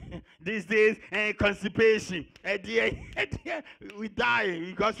 These days, constipation. We die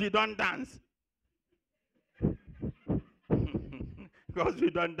because we don't dance. Because we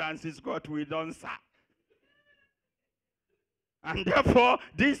don't dance, it's God we don't serve. And therefore,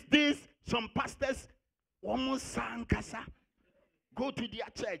 these days, some pastors almost sang kasa. Go to their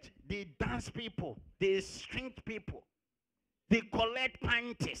church, they dance people, they string people, they collect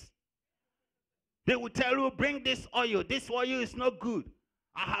panties. They will tell you, bring this oil is not good.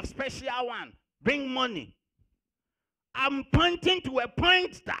 I have special one, bring money. I'm pointing to a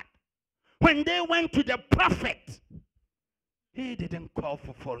point that when they went to the prophet, he didn't call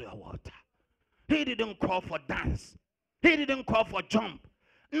for follow water. He didn't call for dance. He didn't call for jump.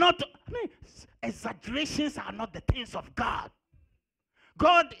 Exaggerations are not the things of God.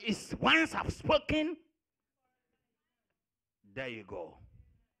 God is, once I've spoken, there you go.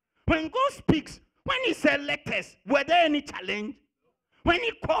 When God speaks, when he said let us, were there any challenge? When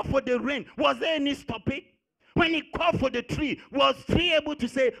he called for the rain, was there any stopping? When he called for the tree, was the tree able to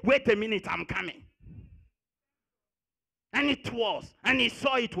say, wait a minute, I'm coming? And it was, and he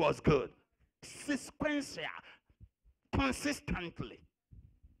saw it was good. Sequential, consistently.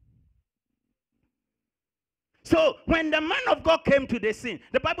 So when the man of God came to the scene,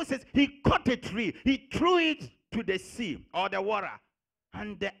 the Bible says he cut a tree, he threw it to the sea or the water,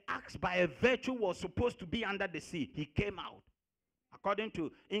 and the axe by a virtue was supposed to be under the sea. He came out. According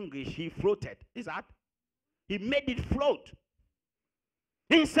to English, he floated. Is that? He made it float.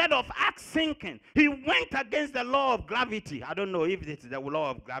 Instead of axe sinking, he went against the law of gravity. I don't know if it's the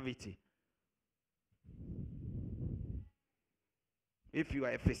law of gravity. If you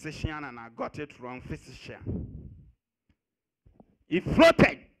are a physician and I got it wrong, physician. He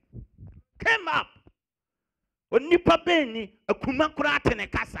floated, came up. They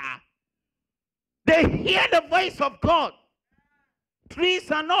hear the voice of God. Trees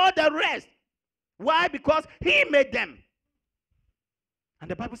and all the rest. Why? Because he made them. And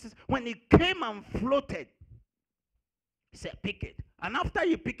the Bible says, when he came and floated, he said, pick it. And after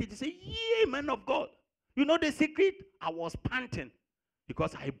you pick it, he said, yeah, man of God. You know the secret? I was panting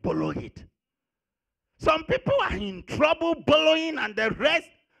because I borrowed it. Some people are in trouble borrowing and the rest,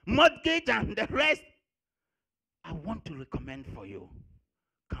 mortgage and the rest. I want to recommend for you,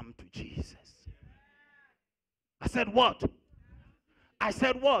 come to Jesus. I said, what? I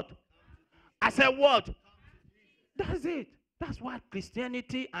said what? I said what? That's it. That's what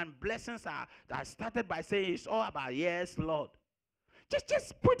Christianity and blessings are. I started by saying it's all about yes, Lord.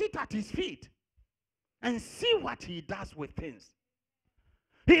 Just put it at his feet and see what he does with things.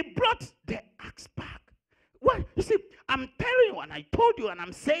 He brought the axe back. Well, you see, I'm telling you, and I told you, and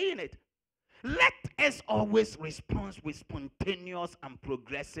I'm saying it. Let us always respond with spontaneous and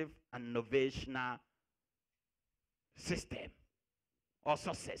progressive and innovational system or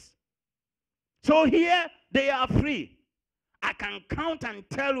success. So here they are free. I can count and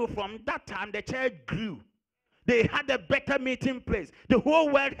tell you from that time the church grew. They had a better meeting place. The whole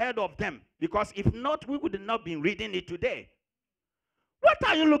world heard of them. Because if not, we would not be reading it today. What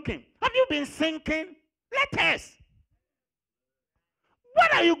are you looking? Have you been sinking? Let us.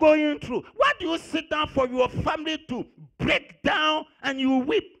 What are you going through? What do you sit down for your family to break down and you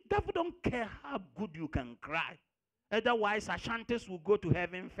weep? Devil don't care how good you can cry. Otherwise, Ashantis will go to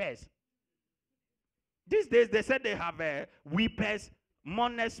heaven first. These days, they said they have a weepers,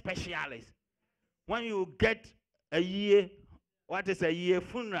 mourners specialists. When you get a year, what is a year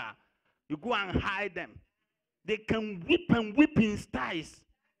funeral, you go and hide them. They can weep and weep in styles.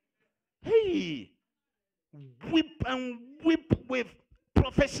 Hey, weep and weep with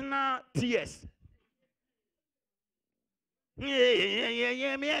professional tears. And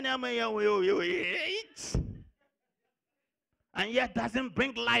yet doesn't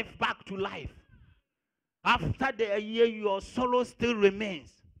bring life back to life. After the year, your sorrow still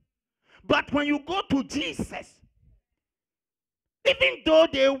remains. But when you go to Jesus, even though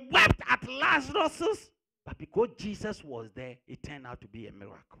they wept at Lazarus, but because Jesus was there, it turned out to be a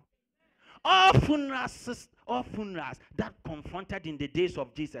miracle. All funerals that confronted in the days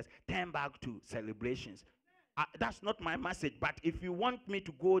of Jesus turn back to celebrations. That's not my message, but if you want me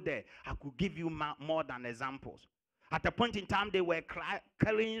to go there, I could give you more than examples. At a point in time, they were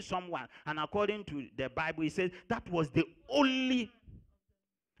carrying someone, and according to the Bible, it says that was the only.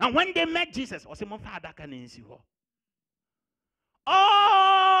 And when they met Jesus, all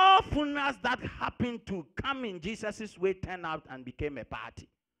funerals that happened to come in Jesus' way turned out and became a party.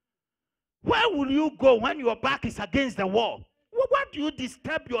 Where will you go when your back is against the wall? Why do you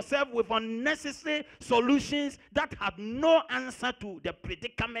disturb yourself with unnecessary solutions that have no answer to the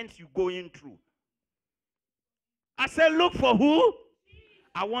predicaments you're going through? I said, look for who?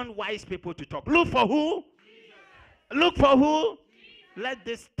 I want wise people to talk. Look for who? Look for who? Let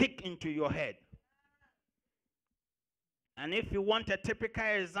this stick into your head. And if you want a typical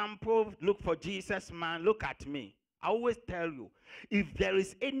example, look for Jesus, man. Look at me. I always tell you, if there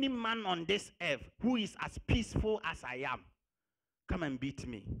is any man on this earth who is as peaceful as I am, come and beat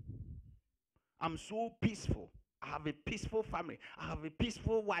me. I'm so peaceful. I have a peaceful family. I have a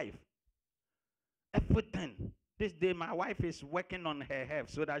peaceful wife. Everything. This day, my wife is working on her health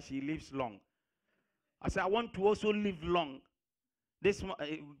so that she lives long. I said, I want to also live long.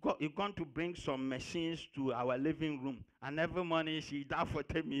 You're going to bring some machines to our living room. And every morning, she does for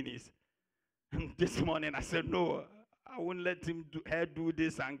 10 minutes. And this morning, I said, no, I won't let her do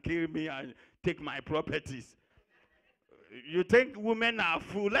this and kill me and take my properties. You think women are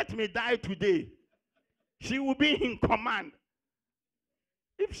fool? Let me die today. She will be in command.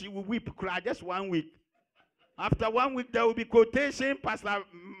 If she will weep, cry just 1 week. After 1 week, there will be quotation. Pastor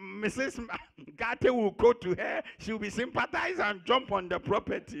Mrs. Gate will go to her. She will be sympathized and jump on the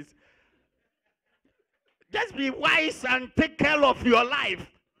properties. Just be wise and take care of your life.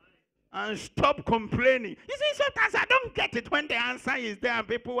 And stop complaining. You see, sometimes I don't get it when the answer is there and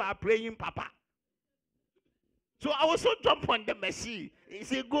people are praying, Papa. So I also jump on the machine. He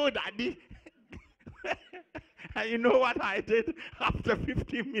said, go, Daddy. And you know what I did? After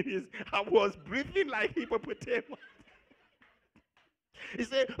 15 minutes, I was breathing like hippopotamus. He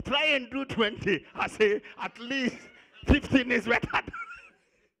said, try and do 20. I say, at least 15 is better.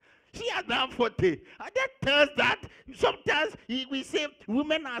 She has done 40. And that tells that sometimes we say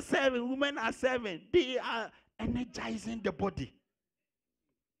women are serving. They are energizing the body.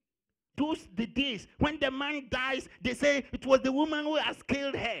 Those the days when the man dies, they say it was the woman who has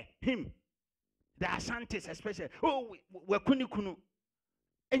killed him. The Ashantis especially. Oh, we're kunu.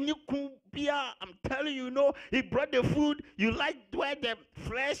 And you could be, I'm telling you, he brought the food. You like where the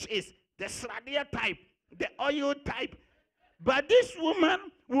flesh is, the sladia type, the oil type. But this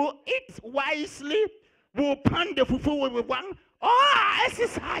woman will eat wisely, will pound the fufu with one. Oh,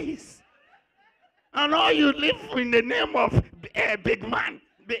 exercise. And all you live in the name of a big man.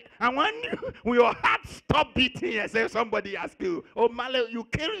 And when your heart stop beating and say somebody asks you, oh, Male, you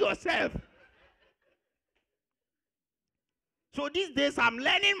kill yourself. So these days I'm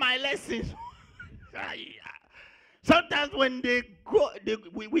learning my lessons. Sometimes when they go,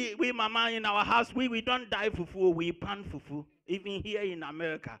 we mama in our house, we don't die fufu, we pan fufu. Even here in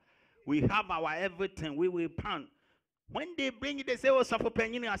America, we have our everything, we will pan. When they bring it, they say, oh, suffer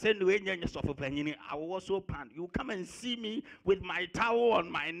penny. I said, no, suffer penny. I will also pan. You come and see me with my towel on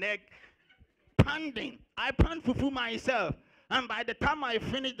my neck, panting. I pan fufu myself. And by the time I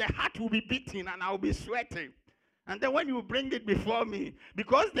finish, the heart will be beating and I will be sweating. And then when you bring it before me,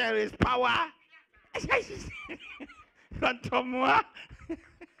 because there is power,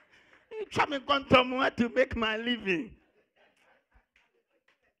 to make my living.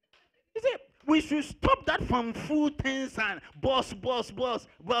 You see, we should stop that from food things and boss,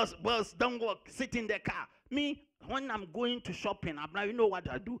 don't work, sit in the car. Me, when I'm going to shopping, you know what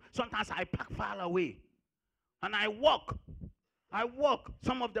I do? Sometimes I park far away and I walk.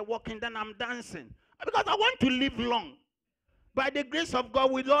 Some of the walking, then I'm dancing. Because I want to live long. By the grace of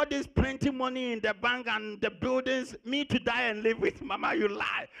God, with all this plenty money in the bank and the buildings, me to die and live with Mama, you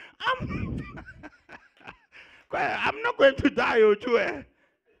lie. I'm not going to die, Ojue.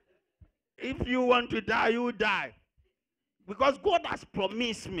 If you want to die, you die. Because God has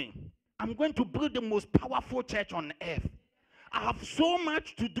promised me, I'm going to build the most powerful church on earth. I have so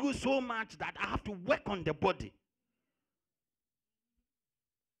much to do, so much that I have to work on the body.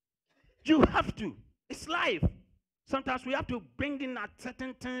 You have to. It's life. Sometimes we have to bring in at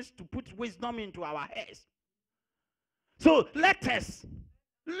certain things to put wisdom into our heads. So let us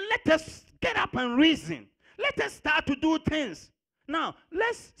get up and reason. Let us start to do things. Now,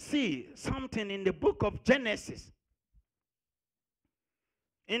 let's see something in the book of Genesis.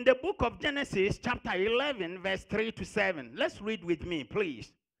 In the book of Genesis, chapter 11, verse 3 to 7. Let's read with me,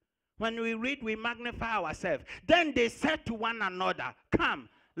 please. When we read, we magnify ourselves. Then they said to one another, come,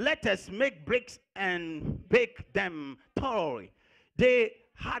 let us make bricks and bake them thoroughly. They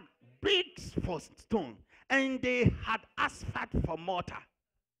had bricks for stone, and they had asphalt for mortar.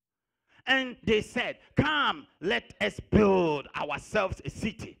 And they said, come, let us build ourselves a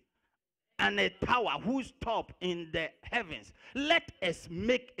city and a tower whose top in the heavens. Let us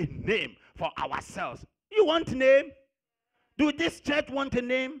make a name for ourselves. You want a name? Do this church want a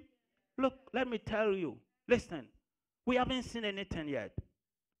name? Look, let me tell you. Listen, we haven't seen anything yet.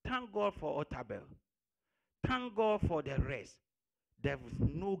 Thank God for Otabel. Thank God for the rest. There is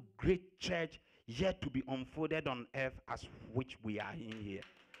no great church yet to be unfolded on earth as which we are in here.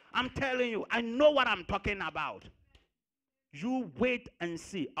 I'm telling you, I know what I'm talking about. You wait and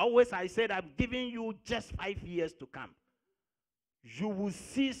see. Always I said, I've given you just 5 years to come. You will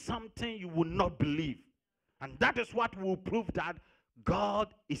see something you will not believe. And that is what will prove that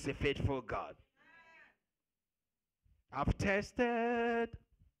God is a faithful God. I've tested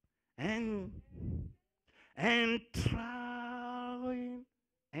and trying,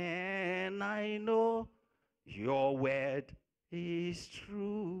 and I know your word is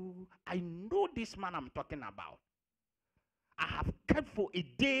true. I know this man I'm talking about. I have kept for a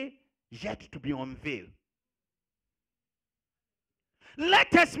day yet to be unveiled.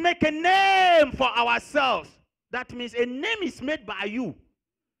 Let us make a name for ourselves. That means a name is made by you.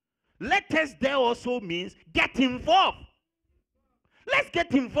 Let us there also means get involved. Let's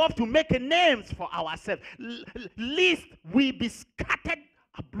get involved to make a names for ourselves. Lest we be scattered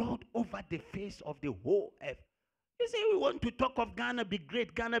abroad over the face of the whole earth. You say we want to talk of Ghana be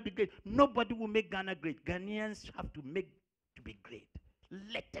great, Ghana be great. Nobody will make Ghana great. Ghanaians have to make to be great.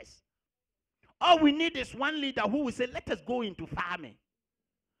 Let us. All we need is one leader who will say, let us go into farming.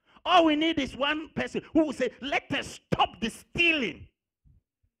 All we need is one person who will say, let us stop the stealing.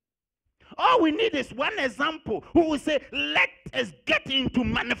 All we need is one example who will say, let us get into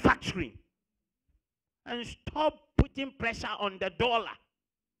manufacturing and stop putting pressure on the dollar.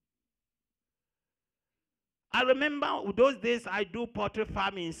 I remember those days I do poultry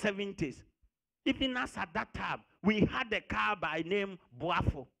farming in 70s. Even us at that time, we had a car by name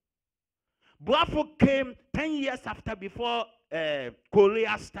Boafo. Boafo came 10 years after before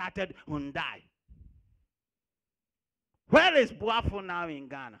Korea started Hyundai. Where is Boafo now in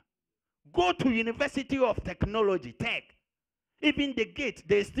Ghana? Go to University of Technology, Tech. Even the gate,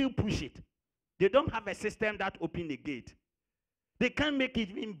 they still push it. They don't have a system that open the gate. They can't make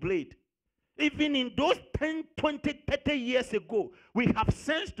it in blade. Even in those 10, 20, 30 years ago, we have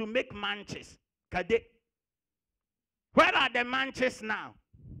sense to make manches. Kade. Where are the manches now?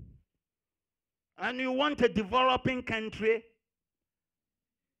 And you want a developing country?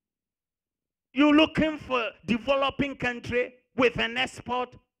 You're looking for developing country with an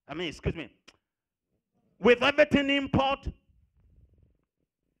export? With everything import?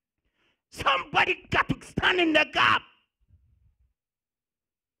 Somebody got to stand in the gap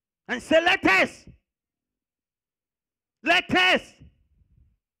and say, let us. Let us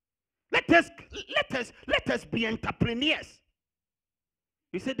be entrepreneurs.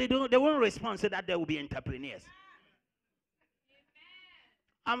 You said they won't respond, so that they will be entrepreneurs.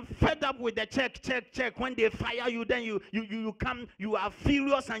 I'm fed up with the check. When they fire you, then you come, you are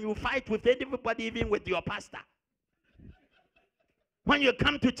furious and you fight with everybody, even with your pastor. When you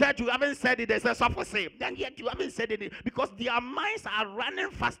come to church, you haven't said it as a Osei. Then yet you haven't said it because their minds are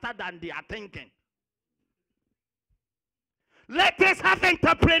running faster than they are thinking. Let us have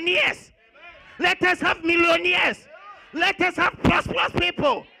entrepreneurs. Let us have millionaires. Let us have prosperous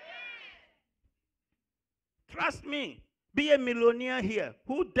people. Trust me. Be a millionaire here.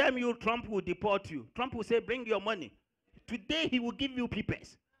 Who damn you, Trump will deport you. Trump will say, bring your money. Today he will give you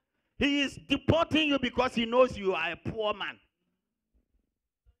papers. He is deporting you because he knows you are a poor man.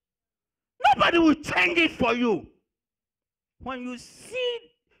 Nobody will change it for you. When you see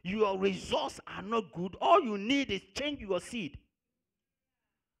your results are not good, all you need is change your seed.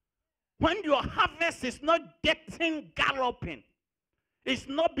 When your harvest is not getting galloping, it's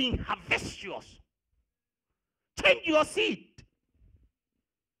not being harvestious, change your seed.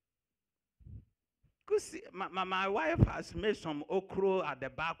 My wife has made some okra at the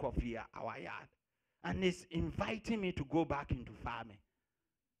back of our yard and is inviting me to go back into farming.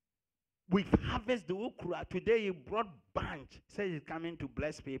 We've harvested the okra. Today he brought bunch. Says he's coming to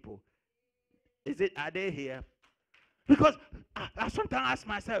bless people. Are they here? Because I sometimes ask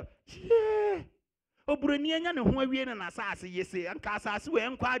myself, yeah. Obronianya ne ho awie na asase yese anka asase we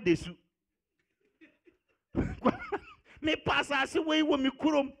nkwa adesu. Me pasase we wo me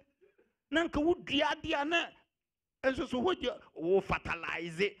kurom. Na nka wo duadea na enso so wo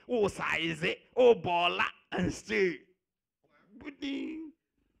fertilize it, wo size it, wo bola and stay.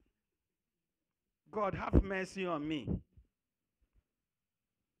 God have mercy on me.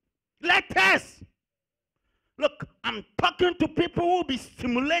 Let us. Look, I'm talking to people who will be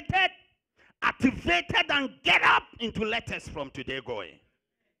stimulated, activated, and get up into letters from today going.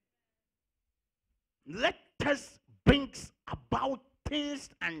 Let us bring about things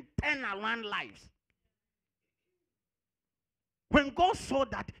and turn around lives. When God saw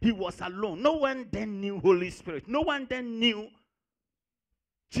that he was alone, no one then knew Holy Spirit. No one then knew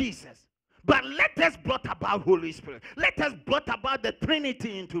Jesus. But let us brought about Holy Spirit. Let us brought about the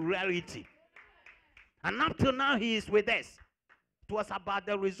Trinity into reality. And up till now, he is with us. It was about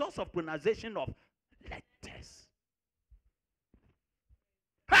the results of pronunciation of letters.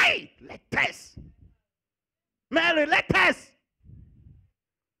 Hey, letters. Mary, letters.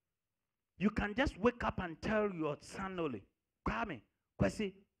 You can just wake up and tell your son only, Kwame,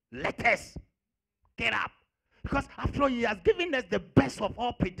 Kwesi, letters. Get up. Because after all, he has given us the best of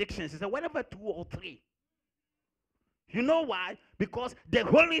all predictions. He said, whatever 2 or 3. You know why? Because the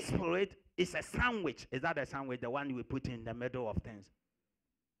Holy Spirit is a sandwich. Is that a sandwich? The one we put in the middle of things.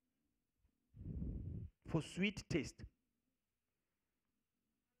 For sweet taste.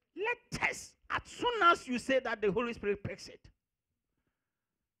 Letters. As soon as you say that, the Holy Spirit picks it.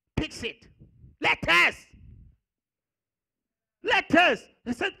 Picks it. Letters. Letters.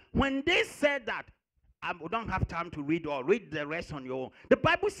 He said, when they said that, I don't have time to read or read the rest on your own. The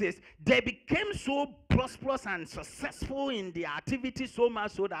Bible says they became so prosperous and successful in their activity so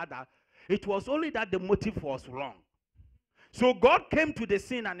much so that it was only that the motive was wrong. So God came to the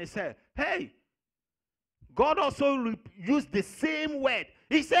scene and he said, hey, God also used the same word.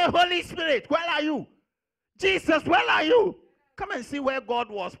 He said, Holy Spirit, where are you? Jesus, where are you? Come and see where God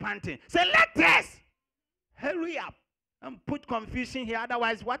was panting. Say, let us hurry up. And put confusion here.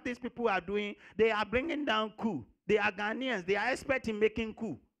 Otherwise, what these people are doing, they are bringing down coup. They are Ghanaians. They are expert in making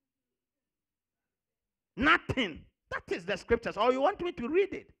coup. Nothing. That is the scriptures. Or you want me to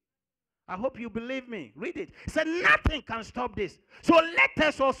read it? I hope you believe me. Read it. It said nothing can stop this. So let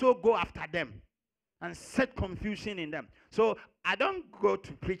us also go after them and set confusion in them. So I don't go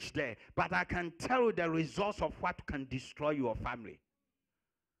to preach there, but I can tell you the results of what can destroy your family.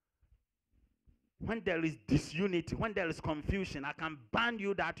 When there is disunity, when there is confusion, I can ban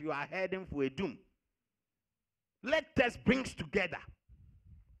you that you are heading for a doom. Let us bring together.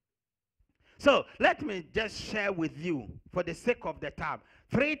 So let me just share with you, for the sake of the time,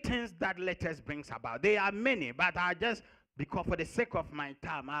 3 things that letters brings about. There are many, but I just, because for the sake of my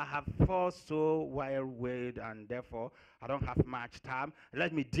time, I have 4 so well weighed, and therefore I don't have much time.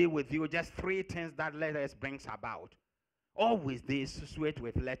 Let me deal with you just 3 things that letters brings about. Always they associate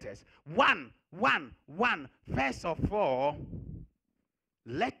with letters. One. First of all,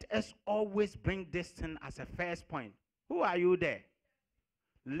 let us always bring this thing as a first point. Who are you there?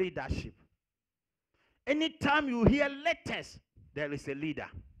 Leadership. Anytime you hear letters, there is a leader.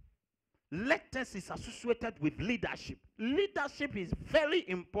 Letters is associated with leadership. Leadership is very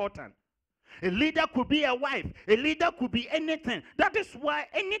important. A leader could be a wife. A leader could be anything. That is why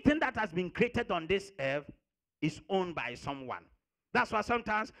anything that has been created on this earth is owned by someone. That's why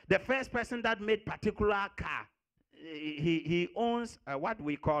sometimes the first person that made particular car, he owns what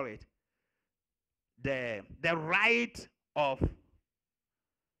we call it, the right of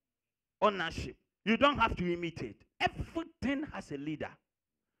ownership. You don't have to imitate. Everything has a leader.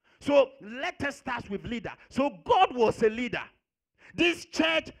 So let us start with leader. So God was a leader. This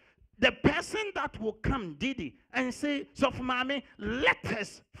church, the person that will come, Didi, and say, so for mommy, let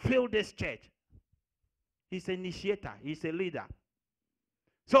us fill this church. He's an initiator. He's a leader.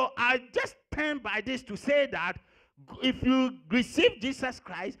 So I just stand by this to say that if you receive Jesus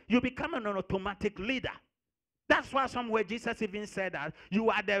Christ, you become an automatic leader. That's why somewhere Jesus even said that you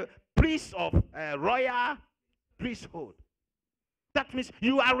are the priest of royal priesthood. That means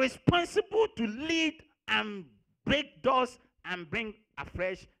you are responsible to lead and break doors and bring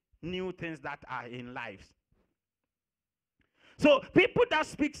afresh new things that are in lives. So people that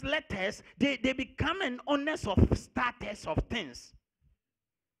speak letters, they become an owners of starters of things.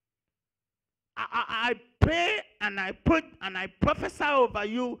 I pray and I put and I prophesy over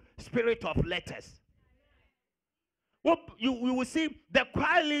you, spirit of letters. You will see the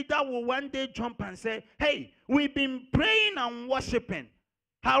choir leader will one day jump and say, hey, we've been praying and worshiping.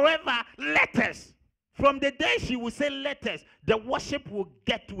 However, letters. From the day she will say letters, the worship will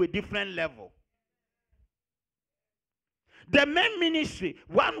get to a different level. The main ministry,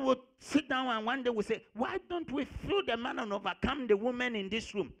 one would sit down and one day will say, why don't we throw the man and overcome the woman in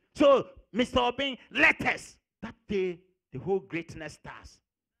this room? So, Mr. Obin, letters. That day, the whole greatness starts.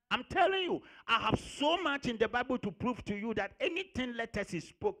 I'm telling you, I have so much in the Bible to prove to you that anything letters is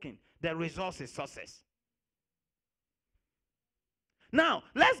spoken, the result is success. Now,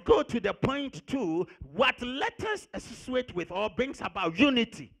 let's go to the point 2, what letters associate with or brings about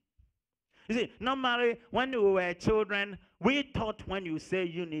unity. You see, normally, when we were children, we thought when you say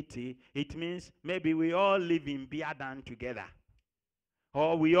unity, it means maybe we all live in Biadan together.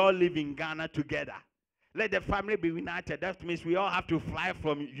 Or we all live in Ghana together. Let the family be united. That means we all have to fly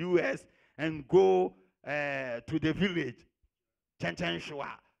from US and go to the village. Chenchenshua,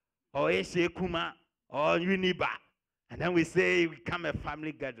 or Eshe Kuma, or Uniba. And then we say we come a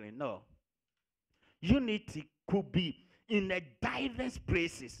family gathering. No. Unity could be in a diverse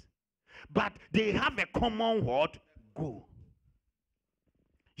places. But they have a common word, goal.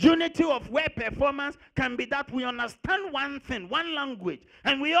 Unity of work performance can be that we understand one thing, one language,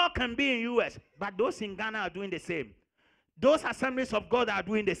 and we all can be in US, but those in Ghana are doing the same. Those assemblies of God are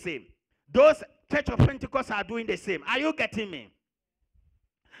doing the same. Those Church of Pentecost are doing the same. Are you getting me?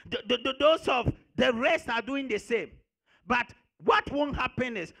 Those of the rest are doing the same. But what won't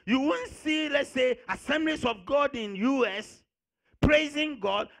happen is you won't see, let's say, assemblies of God in US praising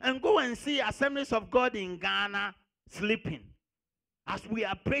God and go and see assemblies of God in Ghana sleeping. As we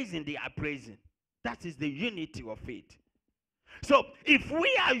are praising, they are praising. That is the unity of faith. So if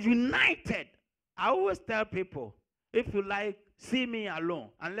we are united, I always tell people, if you like, see me alone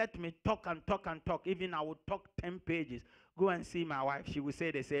and let me talk and talk and talk. Even I will talk 10 pages. Go and see my wife. She will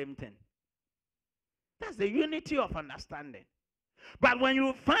say the same thing. That's the unity of understanding. But when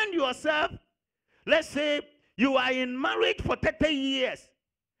you find yourself, let's say you are in marriage for 30 years,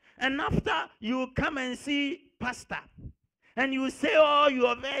 and after you come and see pastor, and you say all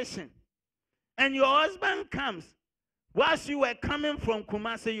your version, and your husband comes, whilst you were coming from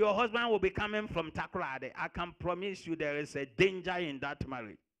Kumasi, your husband will be coming from Takoradi. I can promise you there is a danger in that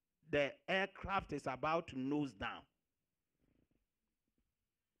marriage. The aircraft is about to nose down.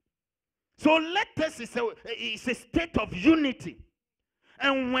 So letters is a state of unity.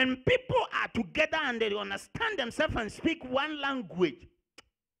 And when people are together and they understand themselves and speak one language,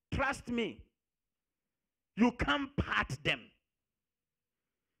 trust me, you can't part them.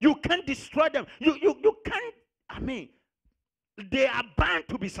 You can't destroy them. You can't, I mean, they are bound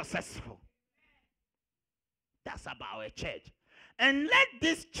to be successful. That's about a church. And let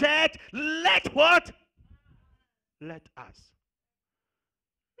this church, let what? Let us.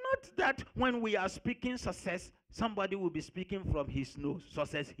 Not that when we are speaking success, somebody will be speaking from his nose.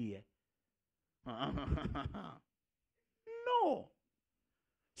 Success here. No.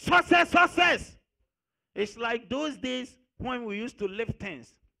 Success, success. It's like those days when we used to lift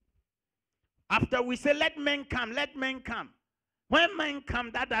things. After we say, let men come, let men come. When men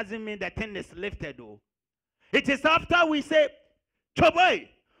come, that doesn't mean the thing is lifted, though. It is after we say, Choboy,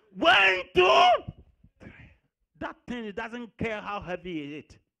 1, 2, 3. That thing doesn't care how heavy is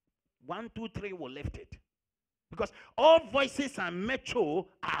it. 1, 2, 3 will lift it. Because all voices and metro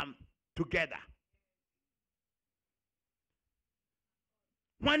are together.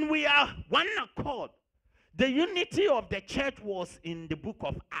 When we are one accord, the unity of the church was in the book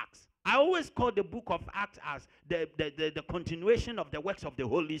of Acts. I always call the book of Acts as the continuation of the works of the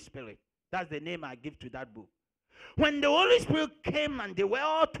Holy Spirit. That's the name I give to that book. When the Holy Spirit came and they were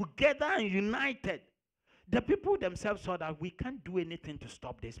all together and united, the people themselves saw that we can't do anything to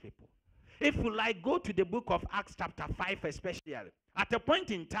stop these people. If you like, go to the book of Acts chapter 5 especially. At a point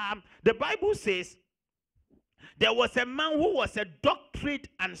in time, the Bible says there was a man who was a doctorate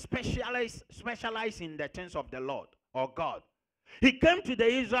and specialized in the things of the Lord or God. He came to the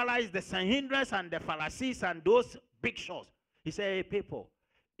Israelites, the Sanhedrin and the Pharisees and those big shots. He said, hey, people,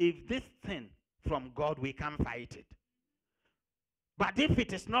 if this thing from God, we can fight it. But if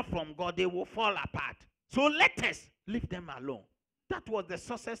it is not from God, they will fall apart. So let us leave them alone. That was the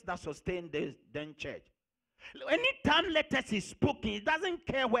success that sustained the then church. Anytime let us is spoken, it doesn't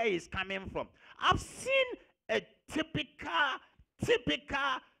care where it's coming from. I've seen a typical,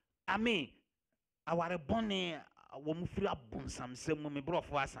 our bonnie,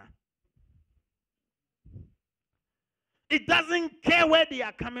 it doesn't care where they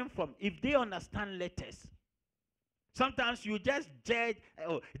are coming from. If they understand letters. Sometimes you just judge,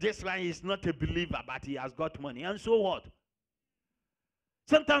 oh, this one is not a believer, but he has got money. And so what?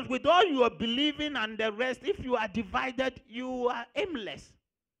 Sometimes with all you are believing and the rest, if you are divided, you are aimless.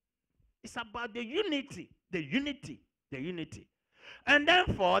 It's about the unity. The unity. And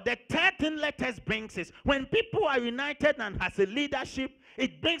therefore, the third thing letters brings is when people are united and has a leadership,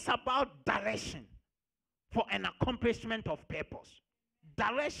 it brings about direction for an accomplishment of purpose.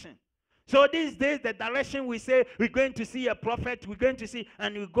 Direction. So these days, the direction we say, we're going to see a prophet, we're going to see,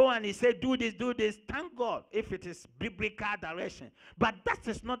 and we go and he say, do this. Thank God if it is biblical direction. But that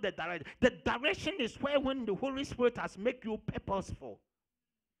is not the direction. The direction is where when the Holy Spirit has made you purposeful,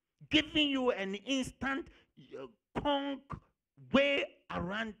 giving you an instant way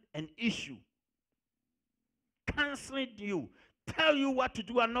around an issue, counseling you, tell you what to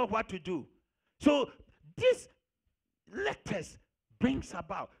do and not what to do. So these letters brings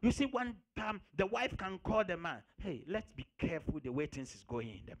about. You see, one time the wife can call the man, hey, let's be careful the way things is going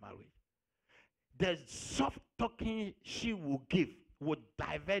in the marriage. The soft talking she will give would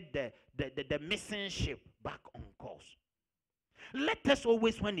divert the missing ship back on course. Let us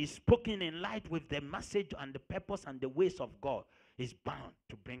always, when he's spoken in light with the message and the purpose and the ways of God, is bound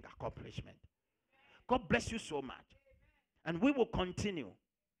to bring accomplishment. God bless you so much. And we will continue.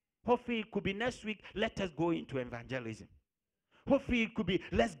 Hopefully it could be next week. Let us go into evangelism. Hopefully it could be,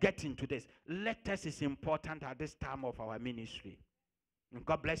 let's get into this. Letters is important at this time of our ministry. And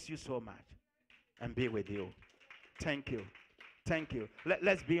God bless you so much and be with you. Thank you. Thank you.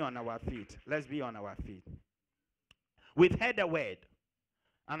 Let's be on our feet. Let's be on our feet. We've heard the word,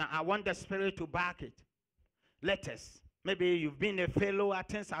 and I want the Spirit to back it. Letters. Maybe you've been a failure,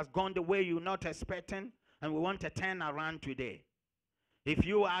 things has gone the way you're not expecting, and we want to turn around today. If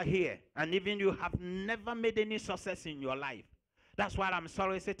you are here, and even you have never made any success in your life, that's why I'm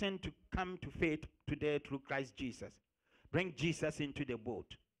soliciting to come to faith today through Christ Jesus. Bring Jesus into the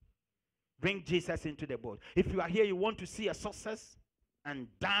boat. Bring Jesus into the boat. If you are here, you want to see a success and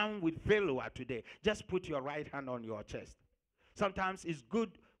down with failure today, just put your right hand on your chest. Sometimes it's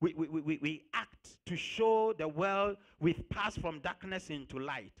good we act to show the world we've passed from darkness into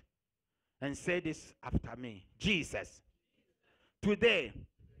light. And say this after me. Jesus, today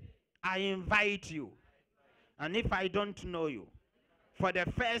I invite you, and if I don't know you, for the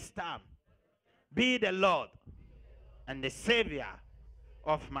first time, be the Lord and the Savior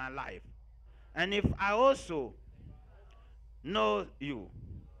of my life. And if I also know you,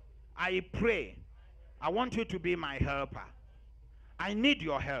 I pray, I want you to be my helper. I need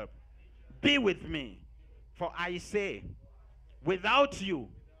your help. Be with me. For I say, without you,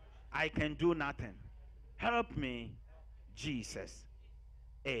 I can do nothing. Help me, Jesus.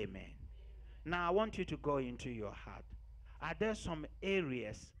 Amen. Now I want you to go into your heart. Are there some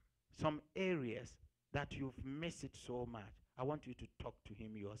areas that you've missed it so much? I want you to talk to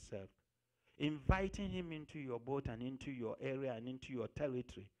him yourself. Inviting him into your boat and into your area and into your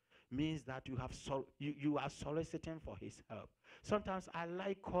territory means that you are soliciting for his help. Sometimes I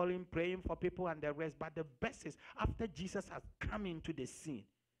like calling, praying for people and the rest, but the best is after Jesus has come into the scene,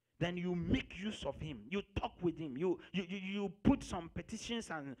 then you make use of him. You talk with him. You put some petitions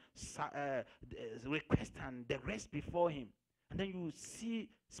and requests and the rest before him. And then you see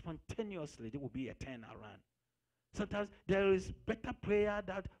spontaneously there will be a turnaround. Sometimes there is better prayer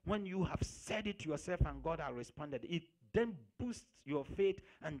that when you have said it yourself and God has responded, it then boosts your faith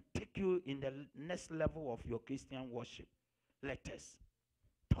and take you in the next level of your Christian worship. Let us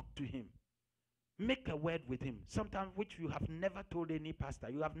talk to to him. Make a word with him. Sometimes which you have never told any pastor,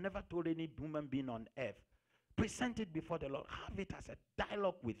 you have never told any human being on earth. Present it before the Lord. Have it as a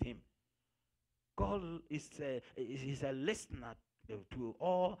dialogue with him. God is a listener to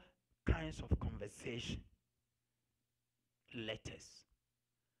all kinds of conversation. Letters.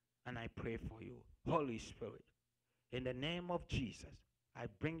 And I pray for you, Holy Spirit, in the name of Jesus, I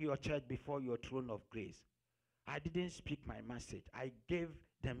bring your church before your throne of grace. I didn't speak my message. I gave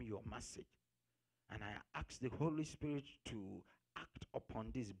them your message. And I ask the Holy Spirit to act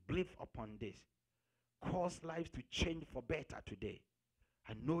upon this, believe upon this, cause lives to change for better today.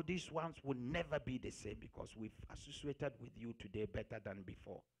 I know these ones will never be the same because we've associated with you today better than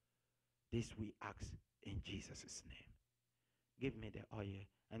before. This we ask in Jesus' name. Give me the oil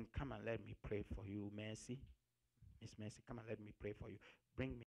and come and let me pray for you, Mercy. Miss Mercy, come and let me pray for you. Bring me